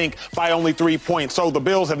in the link by only 3 points. So the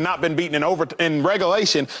Bills have not been beaten in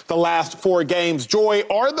regulation the last 4 games. Joy,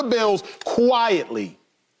 are the Bills quietly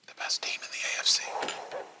the best team in the AFC?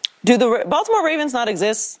 Do the Baltimore Ravens not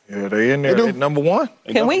exist? Yeah, they in there. They're number one.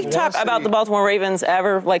 Can we talk about the Baltimore Ravens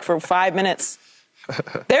ever, like, for 5 minutes?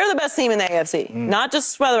 They're the best team in the AFC, not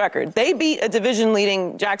just for the record. They beat a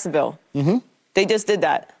division-leading Jacksonville. They just did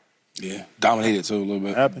that. Yeah, dominated, too, a little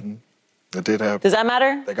bit. Happened. That did happen. Does that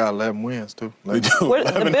matter? They got 11 wins, too. Where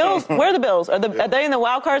the Bills? Where are the Bills? Are they in the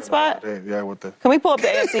wild card spot? Yeah, with the. Can we pull up the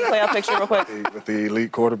AFC playoff picture real quick? With the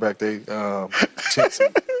elite quarterback, they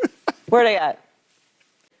Where are they at?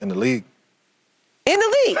 In the league. In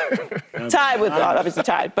the league. Tied with, obviously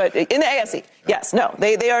tied, but in the AFC. Yes, no.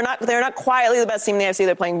 They're not quietly the best team in the AFC.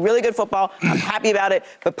 They're playing really good football. I'm happy about it.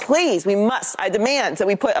 But please, I demand that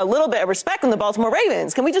we put a little bit of respect on the Baltimore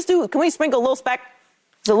Ravens. Can we sprinkle a little spec?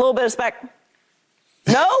 Just a little bit of spec?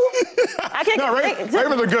 No? I can't. No, Ravens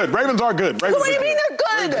are good. Ravens are good. What do you mean they're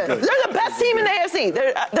good? They're the best team in the AFC.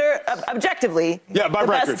 They're objectively by the record.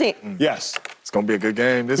 best team. Yes. It's going to be a good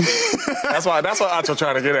game. That's what I'm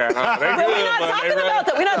trying to get at. We're not talking about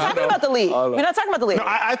that. We're not talking about the league. We're not talking about the league. No,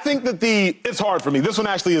 I think that it's hard for me. This one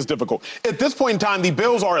actually is difficult. At this point in time, the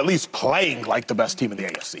Bills are at least playing like the best team in the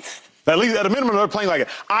AFC. At least at a minimum, they're playing like it.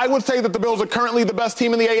 I would say that the Bills are currently the best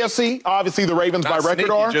team in the AFC. Obviously, the Ravens by record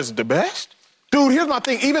are. Just the best? Dude, here's my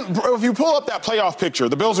thing. Even if you pull up that playoff picture,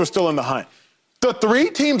 the Bills are still in the hunt. The 3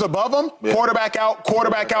 teams above them, quarterback out,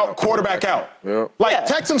 quarterback out, quarterback out.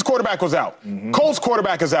 Texans quarterback was out. Colts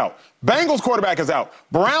quarterback is out. Bengals quarterback is out.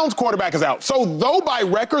 Browns quarterback is out. So though by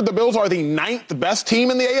record the Bills are the 9th best team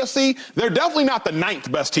in the AFC, they're definitely not the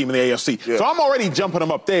 9th best team in the AFC. Yeah. So I'm already jumping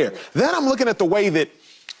them up there. Then I'm looking at the way that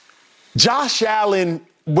Josh Allen,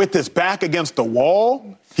 with his back against the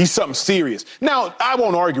wall, he's something serious. Now, I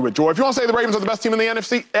won't argue with Joy. If you want to say the Ravens are the best team in the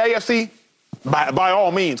AFC, by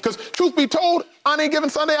all means. Because truth be told, on any given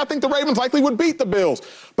Sunday, I think the Ravens likely would beat the Bills.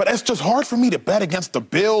 But it's just hard for me to bet against the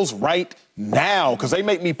Bills right now because they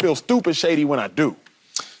make me feel stupid shady when I do.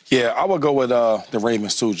 Yeah, I would go with the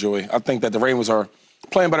Ravens too, Joey. I think that the Ravens are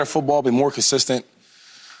playing better football, be more consistent.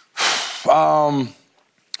 And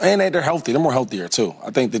they're healthy. They're more healthier too.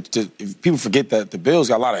 I think that if people forget that the Bills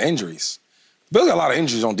got a lot of injuries. The Bills got a lot of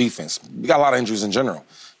injuries on defense. We got a lot of injuries in general.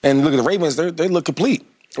 And look at the Ravens, they look complete.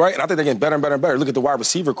 Right, and I think they're getting better and better and better. Look at the wide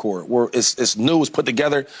receiver core, where it's new, it's put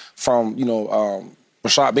together from,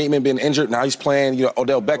 Rashad Bateman being injured. Now he's playing,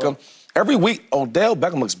 Odell Beckham. Every week, Odell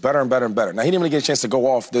Beckham looks better and better and better. Now, he didn't really get a chance to go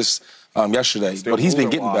off this yesterday, but he's been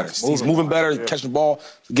getting better. He's moving better, catching the ball,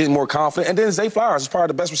 getting more confident. And then Zay Flowers is probably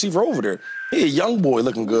the best receiver over there. He's a young boy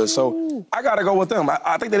looking good. So I got to go with them.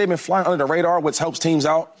 I think that they've been flying under the radar, which helps teams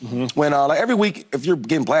out. When every week, if you're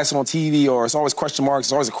getting blasted on TV or it's always question marks,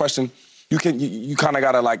 it's always a question, you kind of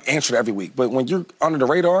got to, answer it every week. But when you're under the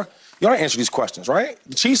radar, you don't answer these questions, right?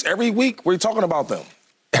 The Chiefs, every week, we're talking about them.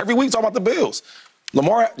 Every week, talking about the Bills.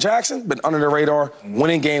 Lamar Jackson, been under the radar,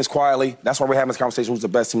 winning games quietly. That's why we're having this conversation. Who's the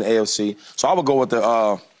best team in the AFC? So I would go with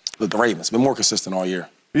the Ravens. Been more consistent all year.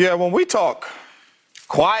 Yeah, when we talk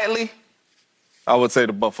quietly, I would say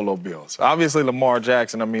the Buffalo Bills. Obviously, Lamar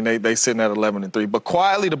Jackson, they sitting at 11-3. But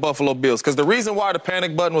quietly, the Buffalo Bills. Because the reason why the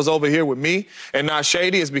panic button was over here with me and not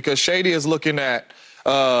Shady is because Shady is looking at,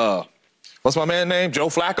 what's my man's name? Joe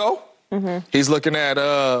Flacco? He's looking at,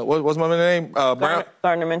 what's my man's name?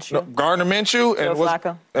 Gardner Minshew. No, Gardner Minshew. And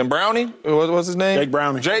Flacco. And Browning? What's his name? Jake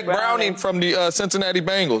Browning. Jake Browning from the Cincinnati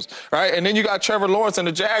Bengals, right? And then you got Trevor Lawrence, and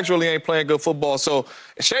the Jags really ain't playing good football. So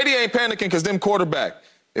Shady ain't panicking because them quarterback.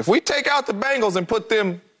 If we take out the Bengals and put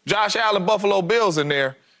them Josh Allen Buffalo Bills in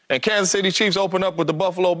there and Kansas City Chiefs open up with the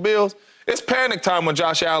Buffalo Bills, it's panic time when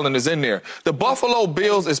Josh Allen is in there. The Buffalo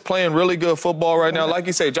Bills is playing really good football right now. Like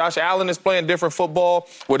you say, Josh Allen is playing different football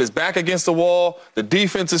with his back against the wall. The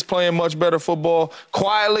defense is playing much better football.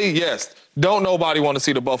 Quietly, yes. Don't nobody want to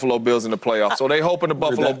see the Buffalo Bills in the playoffs. So they hoping the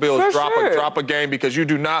Buffalo Bills drop a game because you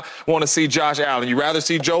do not want to see Josh Allen. You rather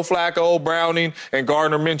see Joe Flacco, Browning, and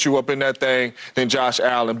Gardner Minshew up in that thing than Josh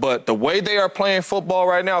Allen. But the way they are playing football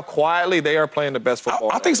right now, quietly, they are playing the best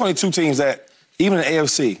football. I think it's only two teams that, even in the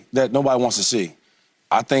AFC, that nobody wants to see.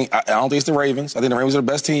 I don't think it's the Ravens. I think the Ravens are the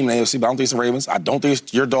best team in the AFC, but I don't think it's the Ravens. I don't think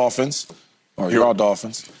it's your Dolphins, or your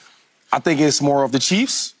Dolphins. I think it's more of the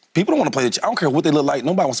Chiefs. People don't want to play the Chiefs. I don't care what they look like.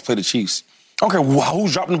 Nobody wants to play the Chiefs. I don't care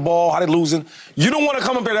who's dropping the ball, how they losing. You don't want to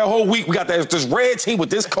come up there that whole week. We got this red team with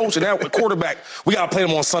this coach and that quarterback. We got to play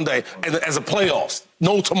them on Sunday as a playoffs.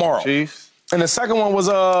 No tomorrow. Chiefs. And the second one was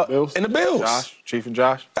Bills. in the Bills. Chief and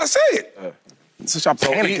Josh. That's it. So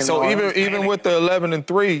even with the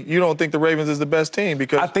 11-3, you don't think the Ravens is the best team?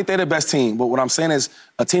 Because I think they're the best team. But what I'm saying is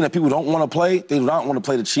a team that people don't want to play, they do not want to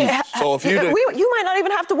play the Chiefs. So if you might not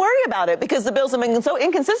even have to worry about it because the Bills have been so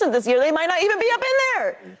inconsistent this year, they might not even be up in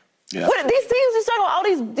there. Yeah. These teams, you're talking about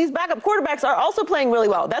all these backup quarterbacks are also playing really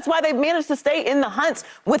well. That's why they've managed to stay in the hunt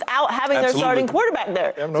without having their starting quarterback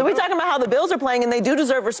there. Yeah, so we're talking about how the Bills are playing, and they do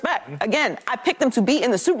deserve respect. Again, I picked them to be in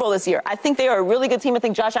the Super Bowl this year. I think they are a really good team. I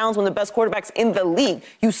think Josh Allen's one of the best quarterbacks in the league.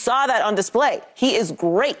 You saw that on display. He is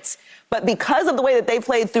great. But because of the way that they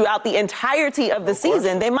played throughout the entirety of the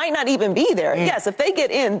season, they might not even be there. Yes, if they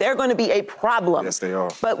get in, they're going to be a problem. Yes, they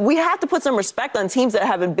are. But we have to put some respect on teams that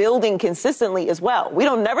have been building consistently as well. We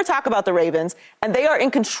don't never talk about the Ravens, and they are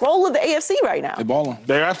in control of the AFC right now. They're balling.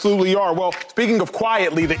 They absolutely are. Well, speaking of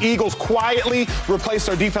quietly, the Eagles quietly replaced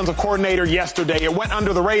their defensive coordinator yesterday. It went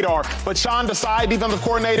under the radar, but Sean Desai, defensive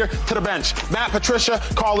coordinator, to the bench. Matt Patricia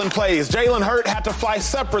calling plays. Jalen Hurts had to fly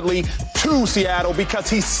separately to Seattle because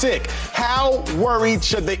he's sick. How worried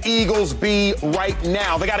should the Eagles be right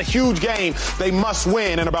now? They got a huge game they must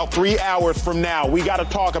win in about 3 hours from now. We got to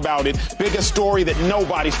talk about it. Biggest story that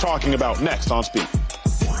nobody's talking about next on Speed.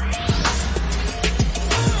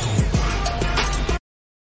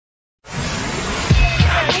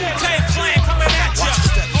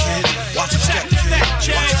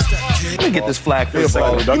 Let me me get this flag for a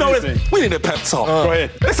second. You know, we need a pep talk. Go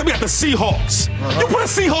ahead. They said we got the Seahawks. You put a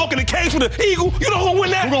Seahawk in the cage with the Eagle, you know who's going to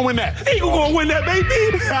win that? Who's going to win that? Eagle going to win that, baby.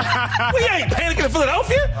 We ain't panicking in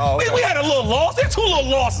Philadelphia. We had a little loss. There's 2 little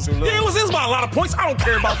losses. Yeah, it was by a lot of points. I don't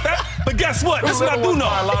care about that. But guess what? That's what I do know.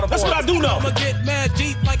 That's what I do know. I'ma get mad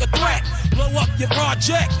deep like a threat. Blow up your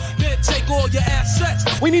project, then take all your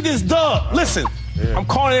assets. We need this dub. Listen, I'm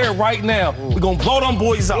calling it right now. We're going to blow them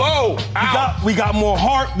boys out. We got more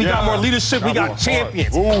heart. We got more leadership. We got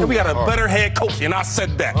champions. And we got a better head coach. And I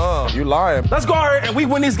said that. You lying. Let's go out here and we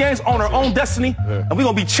win these games on our own destiny. And we're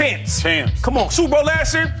going to be champs. Come on. Super Bowl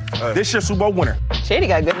last year. This year, Super Bowl winner. Shady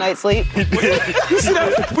got a good night's sleep. You see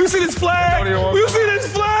that? We see this flag? You see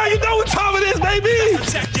this flag? You know what time it is, baby.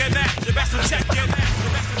 Check your neck. The best to check your neck.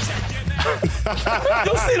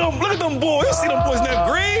 You see them, look at them boys. You see them boys in that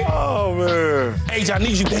green? Oh, man. Age, I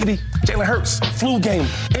need you, baby. Jalen Hurts, flu game.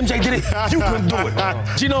 MJ did it. You couldn't do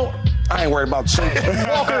it. Gino, I ain't worried about you.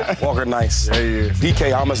 Walker, nice. Yeah, he is.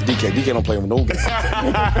 DK, I miss DK. DK don't play with no game.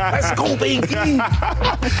 Let's go, baby.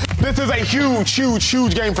 This is a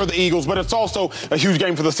huge game for the Eagles, but it's also a huge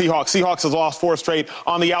game for the Seahawks. Seahawks has lost 4 straight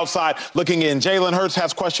on the outside looking in. Jalen Hurts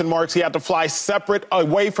has question marks. He had to fly separate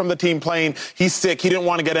away from the team plane. He's sick. He didn't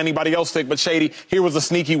want to get anybody else sick, but Shady, here was a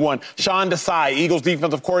sneaky one. Sean Desai, Eagles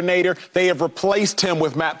defensive coordinator, they have replaced him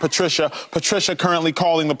with Matt Patricia. Patricia currently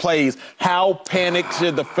calling the plays. How panicked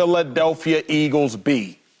should the Philadelphia Eagles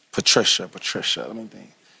be? Patricia. Let me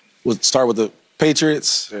think. We'll start with the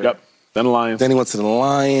Patriots. Yep. Then the Lions. Then he went to the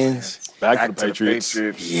Lions. Back to the Patriots.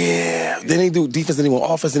 Yeah. Then he do defense, then he went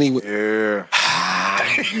offense, then he went. Yeah.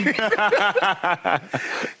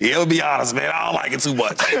 Yeah, I'll be honest, man. I don't like it too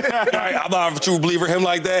much. Right, I'm not a true believer in him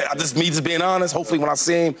like that. Me just being honest. Hopefully when I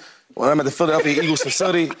see him, when I'm at the Philadelphia Eagles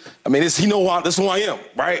facility, I mean, this is who I am,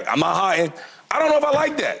 right? I'm not hiding. I don't know if I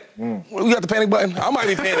like that. We got the panic button. I might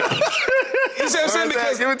be panicking. You see what I'm saying?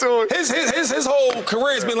 Because give it to him. His whole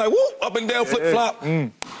career has been like, whoop, up and down, flip-flop.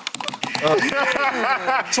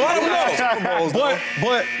 So I don't know.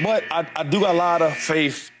 But I do got a lot of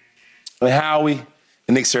faith in Howie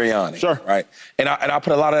and Nick Sirianni. Sure. Right? And I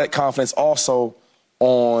put a lot of that confidence also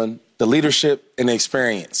on the leadership and the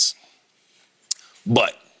experience.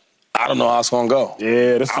 But I don't know how it's gonna go.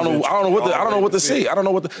 Yeah, I don't know what to see. I don't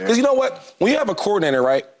know what because you know what? When you have a coordinator,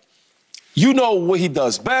 right? You know what he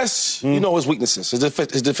does best. You know his weaknesses, his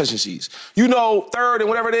deficiencies. You know third and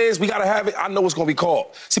whatever it is, we gotta have it. I know what's gonna be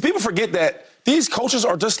called. See, people forget that these coaches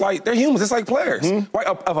are just like they're humans. It's like players. Right?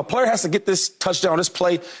 If a player has to get this touchdown, this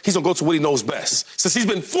play, he's gonna go to what he knows best. Since he's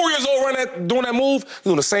been 4 years old doing that move, he's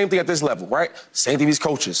doing the same thing at this level, right? Same thing with these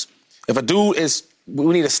coaches. If a dude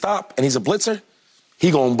we need to stop and he's a blitzer,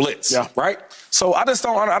 he gonna blitz, right? So I just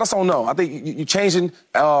don't know. I think you changing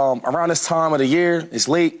around this time of the year. It's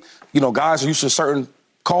late. You know, guys are used to certain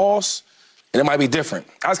calls, and it might be different.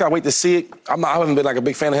 I just gotta wait to see it. I haven't been like a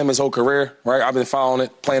big fan of him his whole career, right? I've been following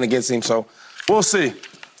it, playing against him, so we'll see.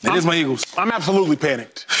 It is my Eagles. I'm absolutely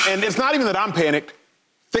panicked, and it's not even that I'm panicked.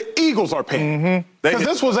 The Eagles are panicked because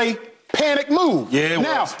this was a panic move. Yeah,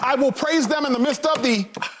 now I will praise them in the midst of the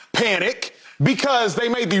panic, because they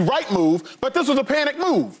made the right move, but this was a panic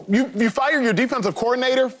move. You fire your defensive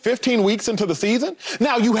coordinator 15 weeks into the season.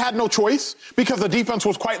 Now, you had no choice because the defense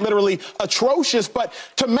was quite literally atrocious, but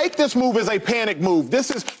to make this move is a panic move.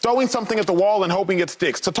 This is throwing something at the wall and hoping it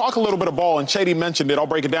sticks. To talk a little bit of ball, and Shady mentioned it, I'll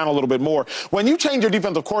break it down a little bit more. When you change your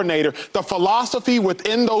defensive coordinator, the philosophy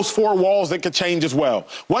within those 4 walls, that could change as well.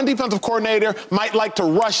 One defensive coordinator might like to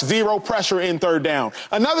rush 0 pressure in third down.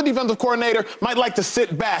 Another defensive coordinator might like to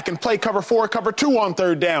sit back and play cover 4, cover 2 on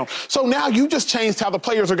third down. So now you just changed how the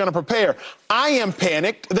players are going to prepare. I am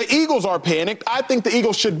panicked. The Eagles are panicked. I think the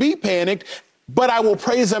Eagles should be panicked, but I will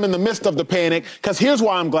praise them in the midst of the panic, because here's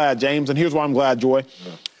why I'm glad, James, and here's why I'm glad, Joy.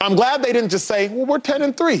 I'm glad they didn't just say, well, we're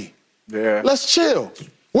 10-3. Yeah. Let's chill.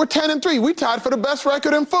 We're 10-3. We tied for the best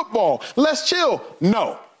record in football. Let's chill.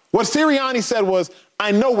 No. What Sirianni said was,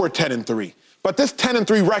 I know we're 10-3, but this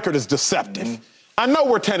 10-3 record is deceptive. I know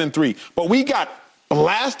we're 10-3, but we got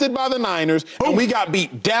blasted by the Niners, and we got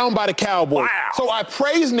beat down by the Cowboys. Wow. So I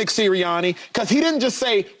praise Nick Sirianni, because he didn't just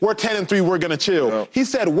say, we're 10-3, we're going to chill. No. He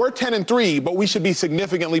said, we're 10-3, but we should be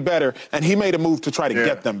significantly better, and he made a move to try to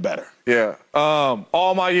get them better. Yeah.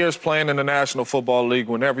 All my years playing in the National Football League,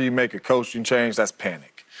 whenever you make a coaching change, that's panic.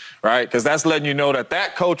 Right? Because that's letting you know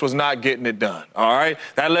that coach was not getting it done, all right?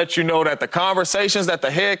 That lets you know that the conversations that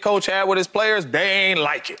the head coach had with his players, they ain't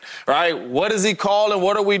like it, right? What is he calling?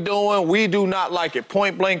 What are we doing? We do not like it,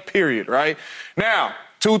 point blank, period, right? Now,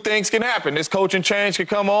 2 things can happen. This coaching change could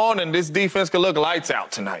come on, and this defense could look lights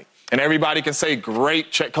out tonight. And everybody can say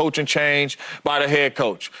great coaching change by the head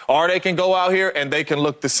coach. Or they can go out here and they can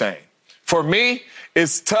look the same. For me,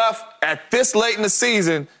 it's tough at this late in the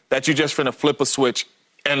season that you just finna flip a switch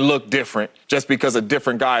and look different just because a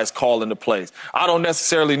different guy is calling the plays. I don't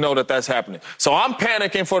necessarily know that that's happening. So I'm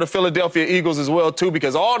panicking for the Philadelphia Eagles as well, too,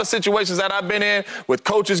 because all the situations that I've been in with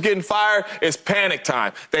coaches getting fired, it's panic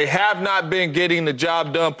time. They have not been getting the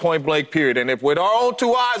job done point blank, period. And if with our own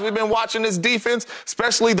two eyes we've been watching this defense,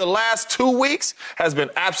 especially the last 2 weeks, has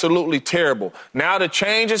been absolutely terrible. Now the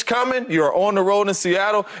change is coming. You're on the road in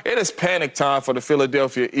Seattle. It is panic time for the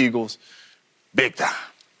Philadelphia Eagles. Big time.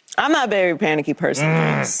 I'm not a very panicky person.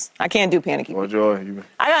 I can't do panicky. Well, Joy,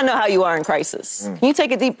 I gotta know how you are in crisis. Can you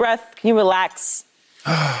take a deep breath? Can you relax?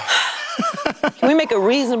 Can we make a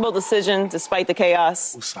reasonable decision despite the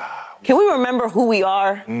chaos? Can we remember who we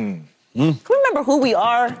are? Can we remember who we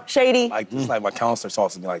are, Shady? Like my counselor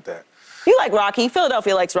talks to me like that. You like Rocky.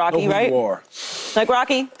 Philadelphia likes Rocky, right? You are. Like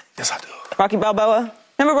Rocky? Yes, I do. Rocky Balboa.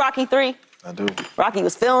 Remember Rocky 3? I do. Rocky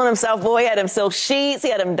was feeling himself, boy. He had them silk sheets. He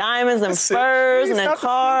had them diamonds and furs and them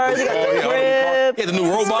cars. He got the crib. He had the new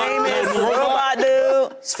robot. Robot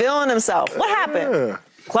dude. He's feeling himself. What happened?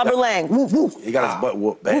 Clubber Lang. Whoop, whoop. He got his butt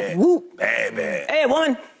whooped bad. Whoop, whoop. Bad. Hey,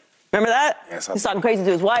 woman. Remember that? Yes, I He's do. talking crazy to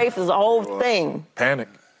his wife. There's a whole thing. Panic.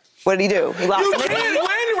 What did he do? He lost You the can't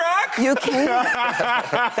win, Rock. You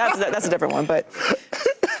can't. That's a different one, but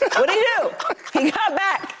what did he do? He got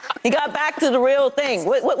back. He got back to the real thing.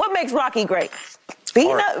 What makes Rocky great?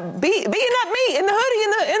 Beating up meat in the hoodie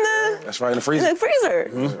in the That's right, in the freezer. In the freezer.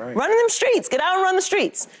 Right. Running them streets. Get out and run the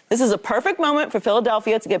streets. This is a perfect moment for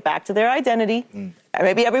Philadelphia to get back to their identity. And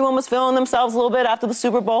maybe everyone was feeling themselves a little bit after the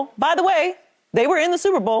Super Bowl. By the way, they were in the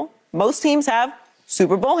Super Bowl. Most teams have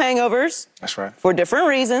Super Bowl hangovers. That's right. For different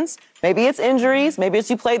reasons. Maybe it's injuries. Maybe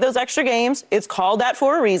it's you played those extra games. It's called that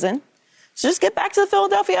for a reason. So just get back to the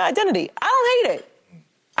Philadelphia identity. I don't hate it.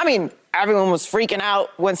 I mean, everyone was freaking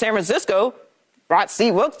out when San Francisco brought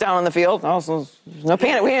Steve Wilkes down on the field. Also, no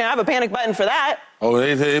panic. We didn't have a panic button for that. Oh,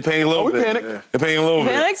 they panicked a little bit. Panicked. Yeah. They panicked a little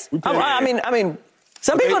bit. Panics? I mean,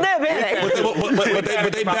 some people did panic.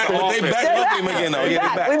 But they back up him again, though. We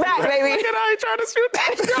back, baby. Look at how he trying to shoot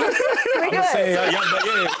that. We I'm just saying,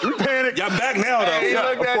 good. we panicked. Y'all back now, though. He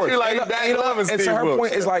looked at you like that. And to her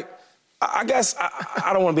point, it's like, I guess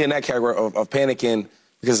I don't want to be in that category of panicking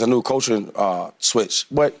because it's a new coaching switch,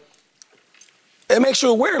 but it makes you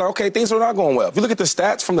aware, like, okay, things are not going well. If you look at the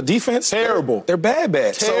stats from the defense, Terrible. They're bad.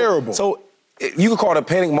 Terrible. So you could call it a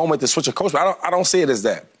panic moment to switch a coach, but I don't see it as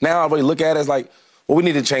that. Now I really look at it as like, well, we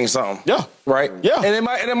need to change something. Yeah. Right? Yeah. And it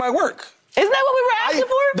might work. Isn't that what we were asking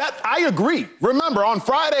for? I agree. Remember, on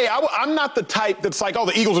Friday, I'm not the type that's like, oh,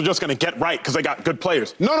 the Eagles are just going to get right because they got good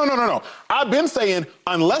players. No. I've been saying,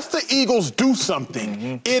 unless the Eagles do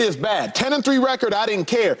something, it is bad. 10-3 record, I didn't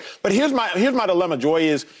care. But here's my dilemma, Joy,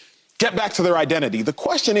 is get back to their identity. The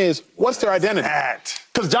question is, what's their identity?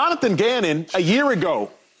 Because Jonathan Gannon, a year ago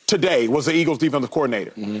today, was the Eagles defensive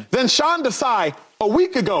coordinator. Then Sean Desai, a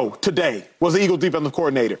week ago today, was the Eagles defensive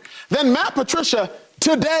coordinator. Then Matt Patricia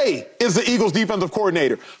today is the Eagles defensive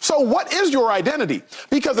coordinator. So what is your identity?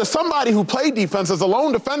 Because as somebody who played defense as a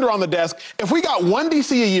lone defender on the desk, if we got one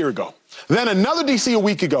DC a year ago, then another DC a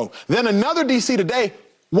week ago, then another DC today,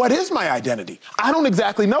 what is my identity? I don't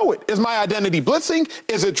exactly know it. Is my identity blitzing?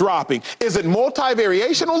 Is it dropping? Is it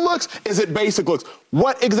multi-variational looks? Is it basic looks?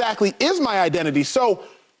 What exactly is my identity? So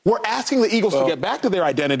we're asking the Eagles to get back to their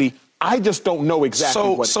identity. I just don't know exactly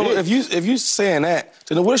what it is. So if you're saying that,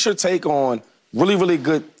 then what's your take on really, really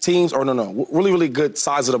good teams, or really, really good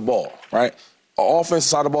sides of the ball, right? Offensive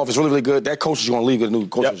side of the ball, if it's really, really good, that coach is going to leave with a new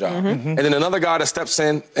coaching job. And then another guy that steps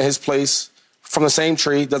in his place from the same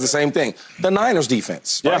tree does the same thing. The Niners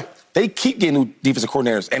defense, right? They keep getting new defensive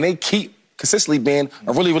coordinators, and they keep consistently being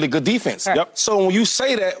a really, really good defense. So when you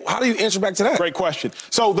say that, how do you answer back to that? Great question.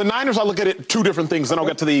 So the Niners, I look at it two different things, then I'll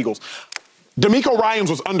get to the Eagles. D'Amico Ryans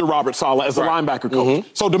was under Robert Saleh as the linebacker coach.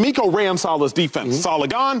 So D'Amico ran Saleh's defense. Saleh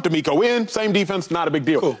gone, D'Amico in, same defense, not a big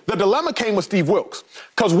deal. The dilemma came with Steve Wilkes,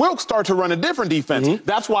 because Wilkes started to run a different defense.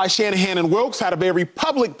 That's why Shanahan and Wilkes had a very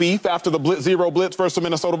public beef after the zero blitz versus the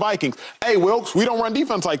Minnesota Vikings. Hey, Wilkes, we don't run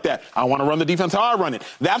defense like that. I want to run the defense how I run it.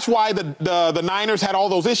 That's why the Niners had all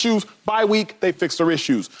those issues. By week, they fixed their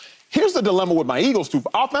issues. Here's the dilemma with my Eagles, too.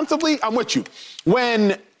 Offensively, I'm with you.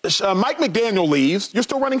 When Mike McDaniel leaves, you're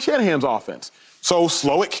still running Shanahan's offense. So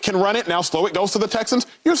Slowick can run it. Now Slowick goes to the Texans.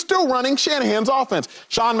 You're still running Shanahan's offense.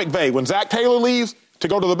 Sean McVay, when Zach Taylor leaves to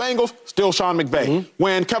go to the Bengals, still Sean McVay.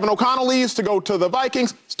 When Kevin O'Connell leaves to go to the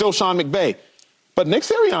Vikings, still Sean McVay. But Nick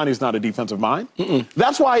Sirianni's not a defensive mind.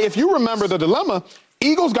 That's why, if you remember the dilemma,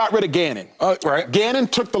 Eagles got rid of Gannon. Right. Gannon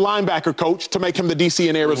took the linebacker coach to make him the DC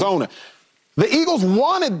in Arizona. The Eagles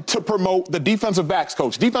wanted to promote the defensive backs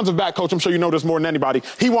coach. Defensive back coach, I'm sure you know this more than anybody.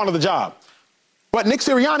 He wanted the job. But Nick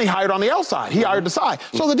Sirianni hired on the outside. He hired the side.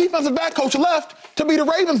 So the defensive back coach left to be the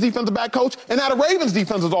Ravens defensive back coach, and now the Ravens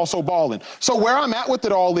defense is also balling. So where I'm at with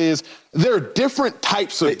it all is there are different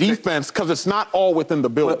types of defense because it's not all within the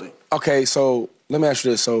building. Okay, so let me ask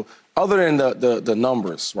you this. So other than the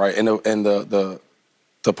numbers, right, and the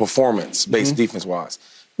performance-based defense-wise,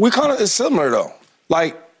 we kind of is similar, though.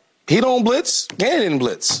 Like, he don't blitz, Gannon didn't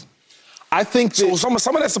blitz. I think so. Some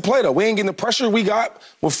of that's the play, though. We ain't getting the pressure we got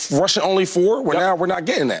with rushing only 4. Now we're not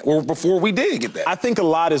getting that. Before we did get that. I think a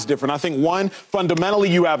lot is different. I think, one, fundamentally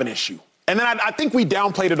you have an issue. And then I think we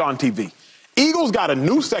downplayed it on TV. Eagles got a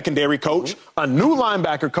new secondary coach, a new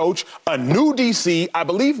linebacker coach, a new DC, I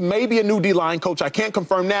believe maybe a new D-line coach. I can't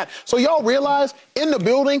confirm that. So y'all realize in the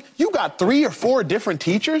building you got 3 or 4 different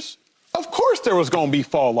teachers? Of course there was going to be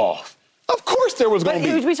fall off. Of course there was going to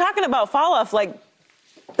be. But we're talking about fall off like –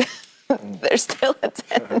 they're still a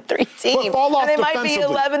 10-3 team. And they might be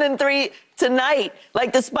 11-3 tonight,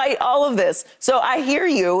 like despite all of this. So I hear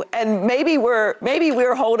you, and maybe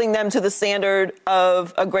we're holding them to the standard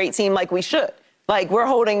of a great team like we should. Like we're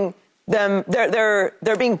holding them, they're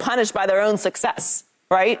being punished by their own success,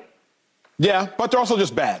 right? Yeah, but they're also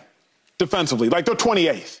just bad defensively. Like they're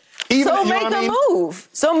 28th. So make a move.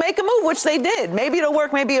 So make a move, which they did. Maybe it'll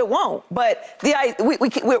work, maybe it won't. But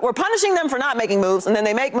we're punishing them for not making moves, and then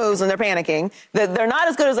they make moves and they're panicking. They're not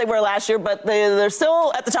as good as they were last year, but they're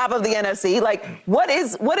still at the top of the NFC. Like, what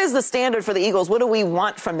is the standard for the Eagles? What do we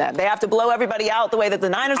want from them? They have to blow everybody out the way that the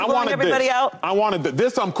Niners are blowing everybody out? I wanted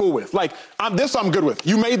this. I'm cool with. Like, this I'm good with.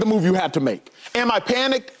 You made the move you had to make. Am I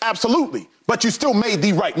panicked? Absolutely. But you still made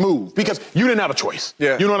the right move because you didn't have a choice.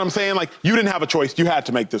 Yeah. You know what I'm saying? Like, you didn't have a choice. You had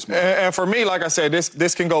to make this move. And for me, like I said,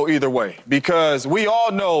 this can go either way because we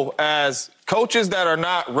all know as coaches that are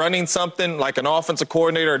not running something like an offensive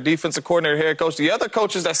coordinator, a defensive coordinator, head coach, the other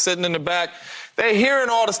coaches that's sitting in the back, they're hearing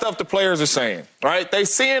all the stuff the players are saying, right? They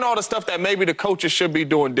seeing all the stuff that maybe the coaches should be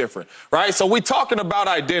doing different, right? So we talking about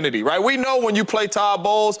identity, right? We know when you play Todd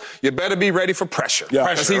Bowles, you better be ready for pressure. Yeah,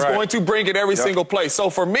 because he's going to bring it every single play. So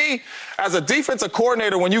for me, as a defensive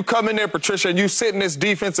coordinator, when you come in there, Patricia, and you sit in this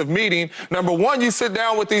defensive meeting, number one, you sit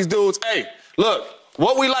down with these dudes, hey, look,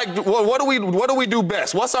 what we like, what do we do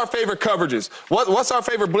best? What's our favorite coverages? What's our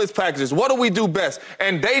favorite blitz packages? What do we do best?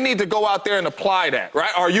 And they need to go out there and apply that, right?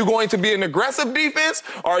 Are you going to be an aggressive defense?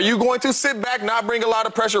 Or are you going to sit back, not bring a lot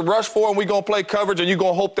of pressure, rush for, and we're going to play coverage, and you're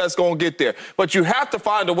going to hope that's going to get there? But you have to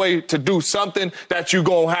find a way to do something that you're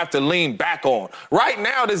going to have to lean back on. Right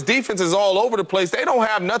now, this defense is all over the place. They don't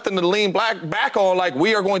have nothing to lean back on like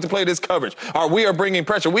we are going to play this coverage or we are bringing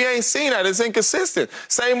pressure. We ain't seen that. It's inconsistent.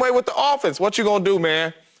 Same way with the offense. What you going to do,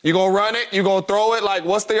 man? You're going to run it, you're going to throw it, like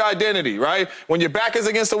what's the identity, right? When your back is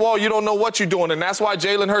against the wall, you don't know what you're doing, and that's why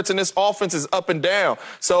Jalen Hurts in this offense is up and down.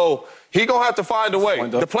 So he going to have to find a way.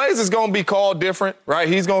 The plays is going to be called different, right?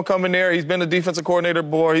 He's going to come in there. He's been a defensive coordinator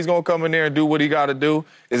before. He's going to come in there and do what he got to do.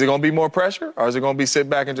 Is it going to be more pressure, or is it going to be sit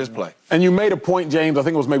back and just play? And you made a point, James, I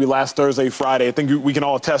think it was maybe last Thursday, Friday. I think we can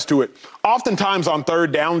all attest to it. Oftentimes on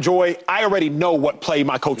third down, Joy, I already know what play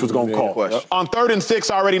my coach was going to call. On 3rd and 6,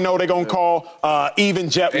 I already know they're going to call even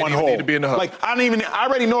jet one hole. To be in the hub. Like, I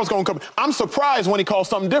already know it's going to come. I'm surprised when he calls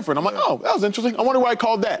something different. I'm like, oh, that was interesting. I wonder why he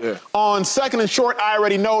called that. Yeah. On 2nd and short, I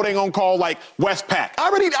already know they're going to call, like, West Pack. I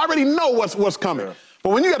already know what's coming. Yeah.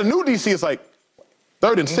 But when you got a new DC, it's like,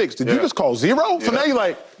 3rd and 6. Did you just call 0? So now you're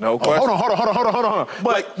like, no question. Hold on.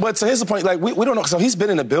 But so here's the point. Like, we don't know. So he's been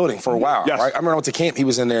in the building for a while, right? I remember I went to camp. He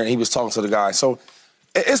was in there, and he was talking to the guy. So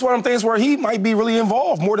it's one of them things where he might be really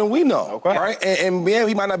involved more than we know, right? And yeah,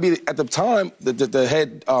 he might not be, at the time, the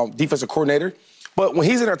head defensive coordinator. But when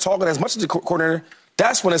he's in there talking as much as the coordinator,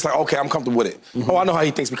 that's when it's like, okay, I'm comfortable with it. Oh, I know how he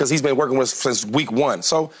thinks because he's been working with us since week 1.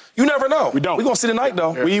 So you never know. We don't. We're going to see tonight,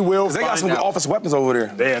 though. We will. They got some offensive weapons over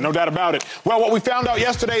there. Yeah, no doubt about it. Well, what we found out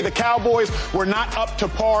yesterday, the Cowboys were not up to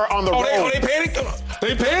par on the road. They panicked?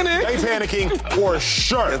 They panicked? They panicking for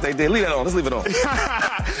sure. Yes, they leave that on. Let's leave it on.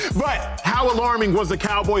 But how alarming was the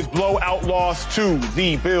Cowboys' blowout loss to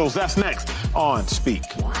the Bills? That's next on Speak.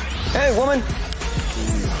 Hey, woman.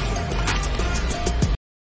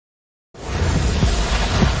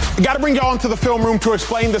 Got to bring y'all into the film room to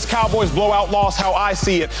explain this Cowboys blowout loss how I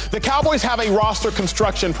see it. The Cowboys have a roster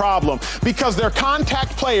construction problem because their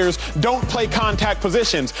contact players don't play contact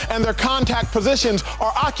positions, and their contact positions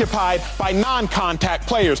are occupied by non-contact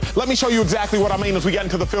players. Let me show you exactly what I mean as we get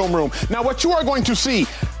into the film room. Now, what you are going to see,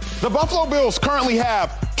 the Buffalo Bills currently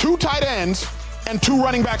have 2 tight ends, and 2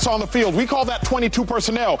 running backs on the field. We call that 22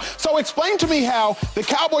 personnel. So explain to me how the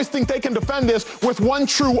Cowboys think they can defend this with 1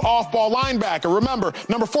 true off-ball linebacker. Remember,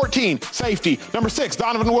 number 14, safety. Number 6,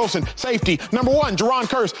 Donovan Wilson, safety. Number 1, Jerron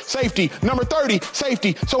Kearse, safety. Number 30,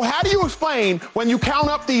 safety. So how do you explain when you count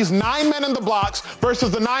up these 9 men in the box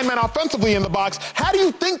versus the 9 men offensively in the box, how do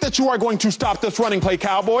you think that you are going to stop this running play,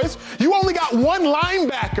 Cowboys? You only got 1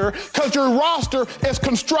 linebacker because your roster is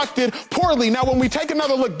constructed poorly. Now, when we take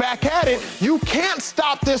another look back at it, you can't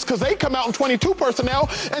stop this because they come out in 22 personnel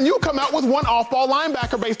and you come out with 1 off-ball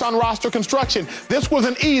linebacker based on roster construction. This was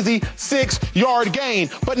an easy 6-yard gain.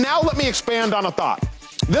 But now let me expand on a thought.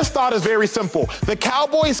 This thought is very simple. The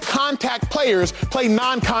Cowboys' contact players play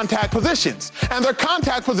non-contact positions, and their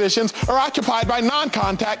contact positions are occupied by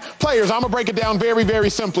non-contact players. I'm going to break it down very,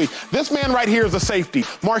 very simply. This man right here is a safety,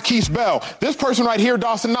 Marquise Bell. This person right here,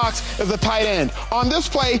 Dawson Knox, is a tight end. On this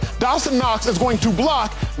play, Dawson Knox is going to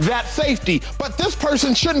block that safety, but this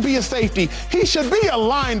person shouldn't be a safety. He should be a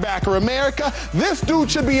linebacker, America. This dude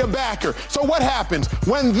should be a backer. So what happens?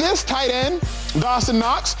 When this tight end, Dawson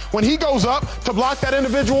Knox, when he goes up to block that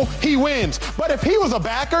individual, he wins. But if he was a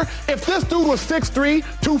backer, if this dude was 6'3",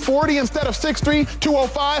 240 instead of 6'3",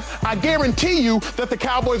 205, I guarantee you that the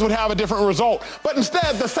Cowboys would have a different result. But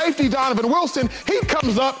instead, the safety, Donovan Wilson, he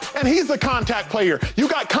comes up and he's the contact player. You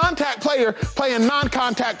got contact player playing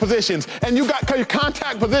non-contact positions, and you got your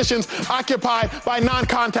contact positions occupied by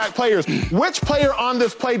non-contact players. Which player on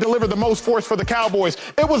this play delivered the most force for the Cowboys?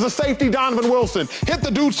 It was the safety, Donovan Wilson. Hit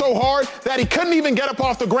the dude so hard that he couldn't even get up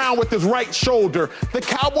off the ground with his right shoulder. The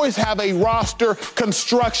Cowboys have a roster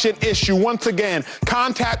construction issue. Once again,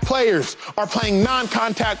 contact players are playing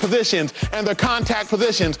non-contact positions, and their contact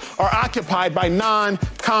positions are occupied by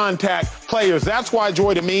non-contact players. That's why,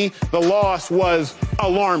 Joy, to me, the loss was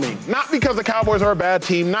alarming. Not because the Cowboys are a bad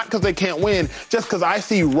team, not because they can't win, just because I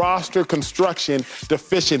see roster construction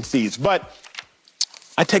deficiencies. But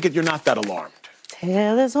I take it you're not that alarmed.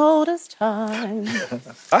 Tale as old as time.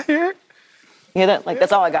 I hear it. You hear that? Like,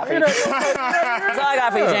 that's all I got for you. That's all I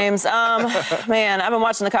got for you, James. Man, I've been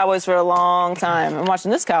watching the Cowboys for a long time. I'm watching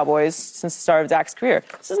this Cowboys since the start of Dak's career.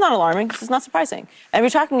 This is not alarming. This is not surprising. And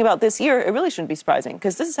if you're talking about this year, it really shouldn't be surprising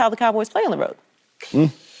because this is how the Cowboys play on the road.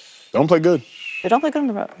 Don't play good. They don't play good on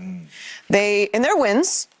the road. In their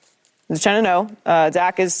wins, I'm just trying to know,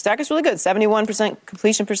 Dak is really good. 71%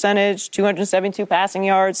 completion percentage, 272 passing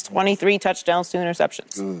yards, 23 touchdowns, 2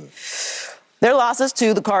 interceptions. Their losses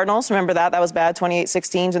to the Cardinals, remember that was bad,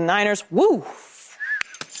 28-16 to the Niners.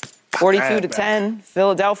 42-10.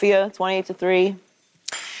 Philadelphia, 28-3.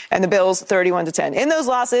 And the Bills, 31-10. In those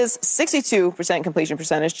losses, 62% completion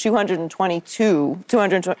percentage,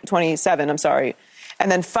 227,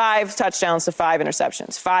 and then 5 touchdowns to 5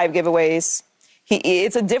 interceptions, 5 giveaways.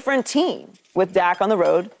 It's a different team with Dak on the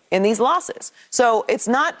road in these losses. So it's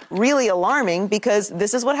not really alarming because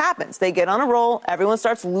this is what happens. They get on a roll. Everyone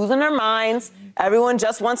starts losing their minds. Everyone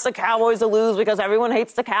just wants the Cowboys to lose because everyone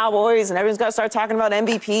hates the Cowboys, and everyone's got to start talking about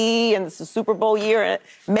MVP and it's a Super Bowl year. And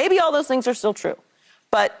maybe all those things are still true.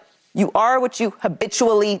 But you are what you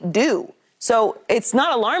habitually do. So it's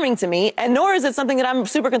not alarming to me, and nor is it something that I'm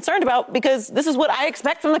super concerned about because this is what I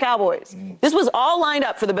expect from the Cowboys. This was all lined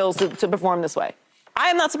up for the Bills to perform this way. I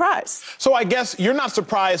am not surprised. So I guess you're not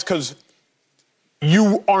surprised because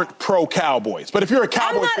you aren't pro-Cowboys. But if you're a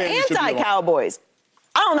Cowboys fan, I'm not anti-Cowboys.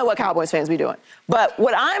 I don't know what Cowboys fans be doing. But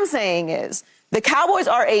what I'm saying is the Cowboys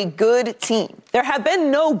are a good team. There have been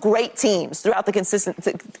no great teams throughout the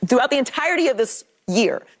entirety of this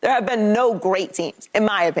year. There have been no great teams, in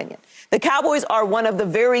my opinion. The Cowboys are one of the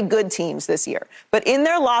very good teams this year. But in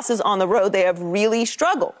their losses on the road, they have really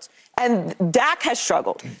struggled. And Dak has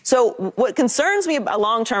struggled. So what concerns me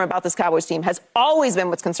long-term about this Cowboys team has always been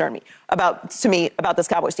what's concerned me about this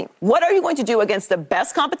Cowboys team. What are you going to do against the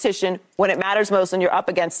best competition when it matters most and you're up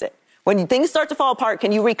against it? When things start to fall apart,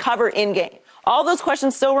 can you recover in game? All those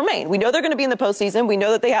questions still remain. We know they're going to be in the postseason. We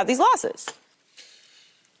know that they have these losses.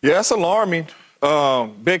 Yeah, it's alarming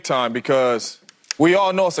big time because we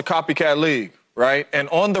all know it's a copycat league, right? And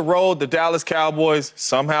on the road, the Dallas Cowboys,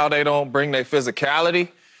 somehow they don't bring their physicality.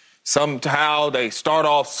 Somehow they start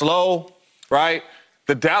off slow, right?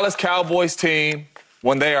 The Dallas Cowboys team,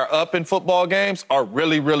 when they are up in football games, are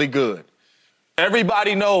really, really good.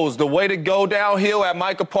 Everybody knows the way to go downhill at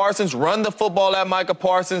Micah Parsons, run the football at Micah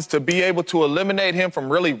Parsons to be able to eliminate him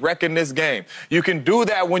from really wrecking this game. You can do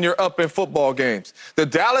that when you're up in football games. The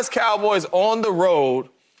Dallas Cowboys on the road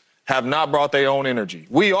have not brought their own energy.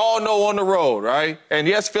 We all know on the road, right? And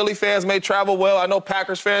yes, Philly fans may travel well. I know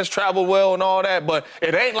Packers fans travel well and all that, but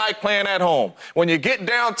it ain't like playing at home. When you get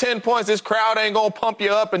down 10 points, this crowd ain't going to pump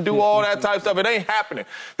you up and do all that type of stuff. It ain't happening.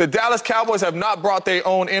 The Dallas Cowboys have not brought their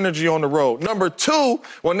own energy on the road. Number two,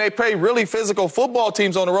 when they play really physical football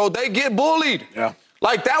teams on the road, they get bullied. Yeah.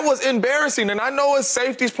 Like, that was embarrassing. And I know it's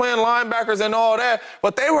safeties playing linebackers and all that,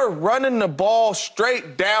 but they were running the ball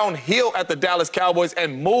straight downhill at the Dallas Cowboys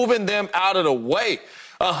and moving them out of the way.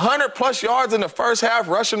 100-plus yards in the first half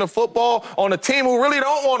rushing the football on a team who really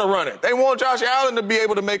don't want to run it. They want Josh Allen to be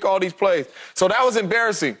able to make all these plays. So that was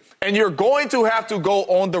embarrassing. And you're going to have to go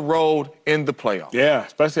on the road in the playoffs. Yeah,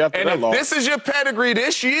 especially after that loss. And if this is your pedigree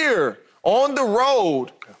this year on the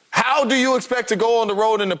road, how do you expect to go on the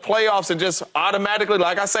road in the playoffs and just automatically,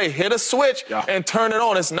 like I say, hit a switch and turn it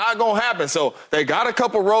on? It's not going to happen. So they got a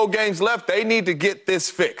couple road games left. They need to get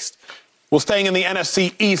this fixed. Well, staying in the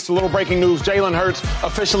NFC East, a little breaking news. Jalen Hurts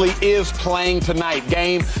officially is playing tonight.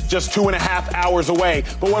 Game just 2.5 hours away.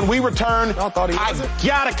 But when we return, I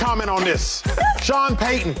got to comment on this. Sean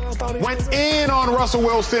Payton went in on Russell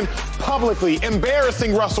Wilson publicly,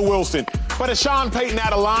 embarrassing Russell Wilson. But is Sean Payton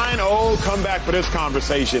out of line? Oh, come back for this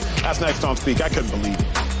conversation. That's next on Speak. I couldn't believe it.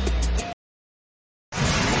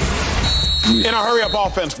 In a hurry-up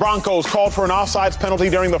offense, Broncos called for an offsides penalty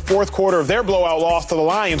during the fourth quarter of their blowout loss to the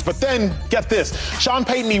Lions. But then, get this, Sean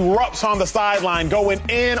Payton erupts on the sideline, going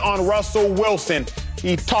in on Russell Wilson.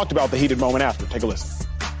 He talked about the heated moment after. Take a listen.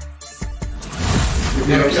 If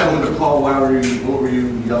you were upset with the call, what were you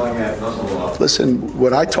yelling at Russell about? Listen,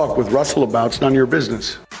 what I talk with Russell about is none of your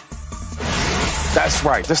business. That's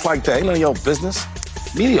right. Just like that. Ain't none of your business.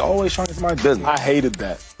 Media always trying to get my business. I hated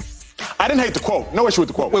that. I didn't hate the quote. No issue with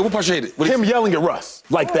the quote. Wait, what part you hated? Him yelling at Russ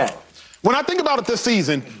like that. When I think about it this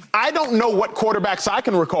season, I don't know what quarterbacks I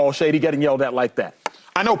can recall, Shady, getting yelled at like that.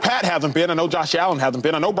 I know Pat hasn't been. I know Josh Allen hasn't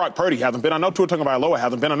been. I know Brock Purdy hasn't been. I know Tua Tagovailoa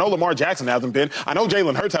hasn't been. I know Lamar Jackson hasn't been. I know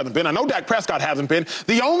Jalen Hurts hasn't been. I know Dak Prescott hasn't been.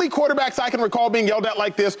 The only quarterbacks I can recall being yelled at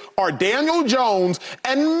like this are Daniel Jones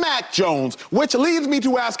and Mac Jones, which leads me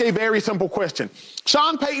to ask a very simple question.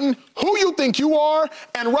 Sean Payton, who you think you are?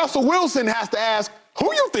 And Russell Wilson has to ask, who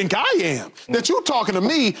you think I am? That you talking to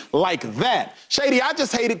me like that? Shady, I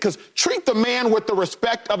just hate it because treat the man with the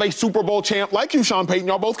respect of a Super Bowl champ like you, Sean Payton.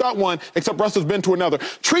 Y'all both got one, except Russell's been to another.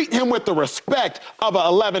 Treat him with the respect of an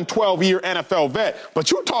 11, 12-year NFL vet. But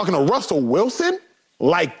you talking to Russell Wilson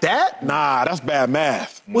like that? Nah, that's bad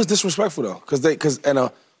math. What's disrespectful, though? Because in a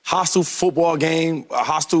hostile football game, a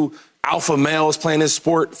hostile alpha males playing this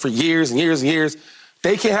sport for years and years and years,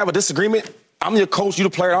 they can't have a disagreement. I'm your coach, you the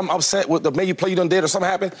player. I'm upset with the maybe play you done did or something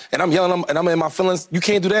happened, and I'm yelling and I'm in my feelings. You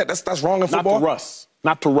can't do that. That's wrong in football.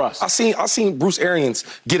 Not to Russ. I seen Bruce Arians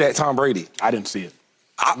get at Tom Brady. I didn't see it.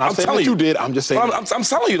 I'm telling you did. I'm just saying. I'm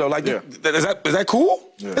telling you though. Like, is that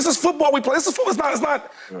cool? Yeah. This is football we play. This is football. It's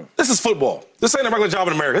not. Yeah. This is football. This ain't a regular job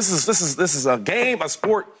in America. This is a game, a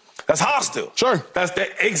sport that's hostile. Sure.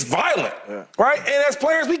 It's violent. Yeah. Right. And as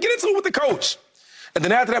players, we get into it with the coach, and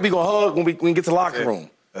then after that, we gonna hug when we get to the locker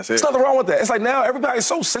room. That's it. There's nothing wrong with that. It's like now everybody's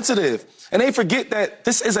so sensitive, and they forget that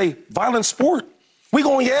this is a violent sport. We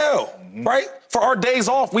gonna yell, right? For our days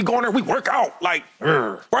off, we go in there, we work out, like,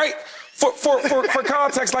 right? For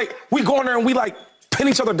context, like, we go in there and we, like, pin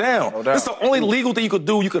each other down. No doubt. It's the only legal thing you could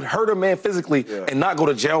do. You could hurt a man physically and not go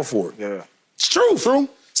to jail for it. Yeah. It's true.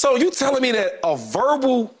 So you telling me that a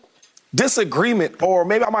verbal disagreement, or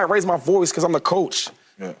maybe I might raise my voice because I'm the coach,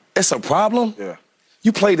 it's a problem? Yeah.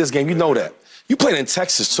 You played this game. You know that. You played in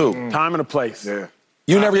Texas, too. Time and a place. Yeah.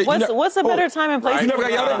 What's a better time and place? You never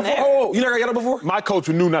got yelled at before? You never got yelled at before? My coach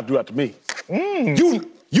knew not to do that to me.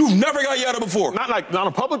 You've never got yelled at before? Not on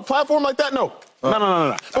a public platform like that, no.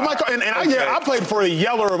 No. But I played for the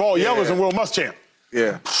yeller of all yellers and World Muschamp.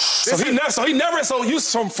 Yeah. So you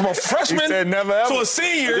from a freshman to a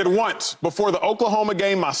senior. I did once before the Oklahoma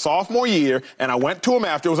game my sophomore year, and I went to him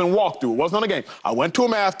after. It was in walkthrough. It wasn't on a game. I went to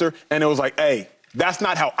him after, and it was like, hey, that's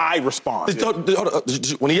not how I respond.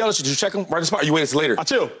 When he yelled at you, did you check him right on the spot, or you waited until later? I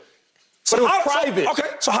chilled. So it was private.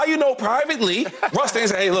 So how you know privately, Russ didn't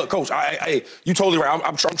say, hey, look, coach, you totally right.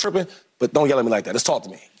 I'm tripping, but don't yell at me like that. Let's talk to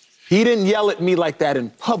me. He didn't yell at me like that in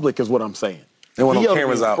public is what I'm saying. They want no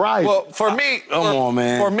cameras out. Private. Well, for me,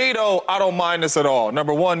 for me, though, I don't mind this at all.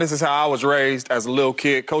 Number one, this is how I was raised as a little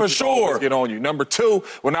kid. Coaches always get on you. Number two,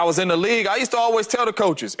 when I was in the league, I used to always tell the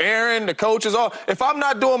coaches, Aaron, the coaches, if I'm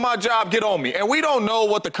not doing my job, get on me. And we don't know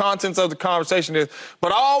what the contents of the conversation is,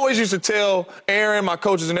 but I always used to tell Aaron, my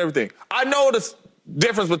coaches and everything, I know the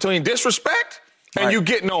difference between disrespect and you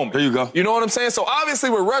getting on me. There you go. You know what I'm saying? So obviously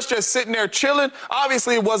with Russ just sitting there chilling,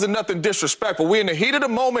 obviously it wasn't nothing disrespectful. We in the heat of the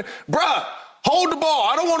moment. Bruh, Hold the ball.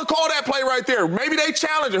 I don't want to call that play right there. Maybe they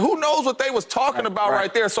challenge it. Who knows what they was talking about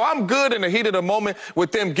right there. So I'm good in the heat of the moment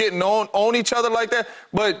with them getting on each other like that.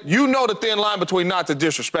 But you know the thin line between not to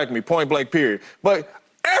disrespect me, point blank, period. But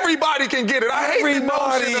everybody can get it. I hate the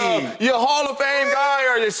notion of your Hall of Fame guy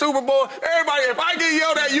or your Super Bowl. Everybody, if I get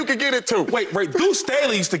yelled at, you can get it too. Wait, Deuce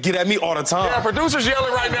Staley used to get at me all the time. Yeah, producers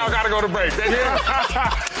yelling right now. Got to go to break.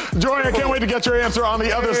 Jordan, I can't wait to get your answer on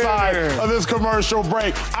the other side of this commercial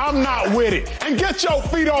break. I'm not with it. And get your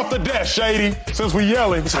feet off the desk, Shady, since we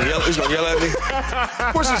yelling. He's going to yell at me?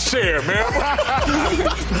 Push his chair, man.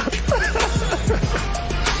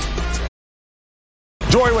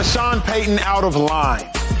 Joy, was Sean Payton out of line?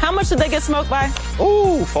 How much did they get smoked by?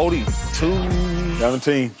 Ooh, 42.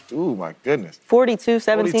 17. Ooh, my goodness.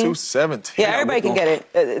 42-17? 42-17. Yeah, everybody can get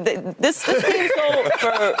it. This team sold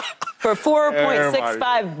for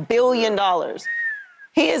 $4.65 billion.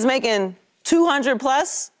 He is making 200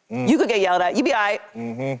 plus. You could get yelled at. You be all right.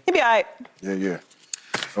 You be all right. Yeah.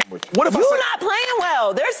 What if you're not playing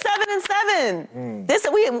well? They're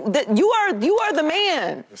 7-7. You are the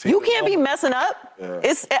man. You can't be messing up. Yeah.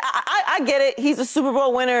 I get it. He's a Super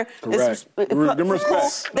Bowl winner. Correct.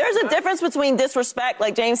 There's a difference between disrespect,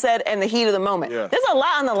 like James said, and the heat of the moment. Yeah. There's a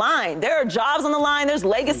lot on the line. There are jobs on the line. There's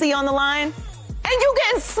legacy on the line. And you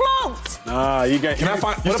getting smoked. Nah, you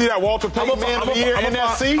see that Walter Payton Man of the Year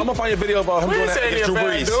NFC? I'm going to find a video of him doing that against Drew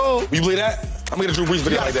Brees. You believe that? I'm going to get a Drew Brees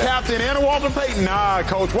video like that. Captain and a Walter Payton. Nah,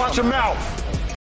 Coach, watch your mouth.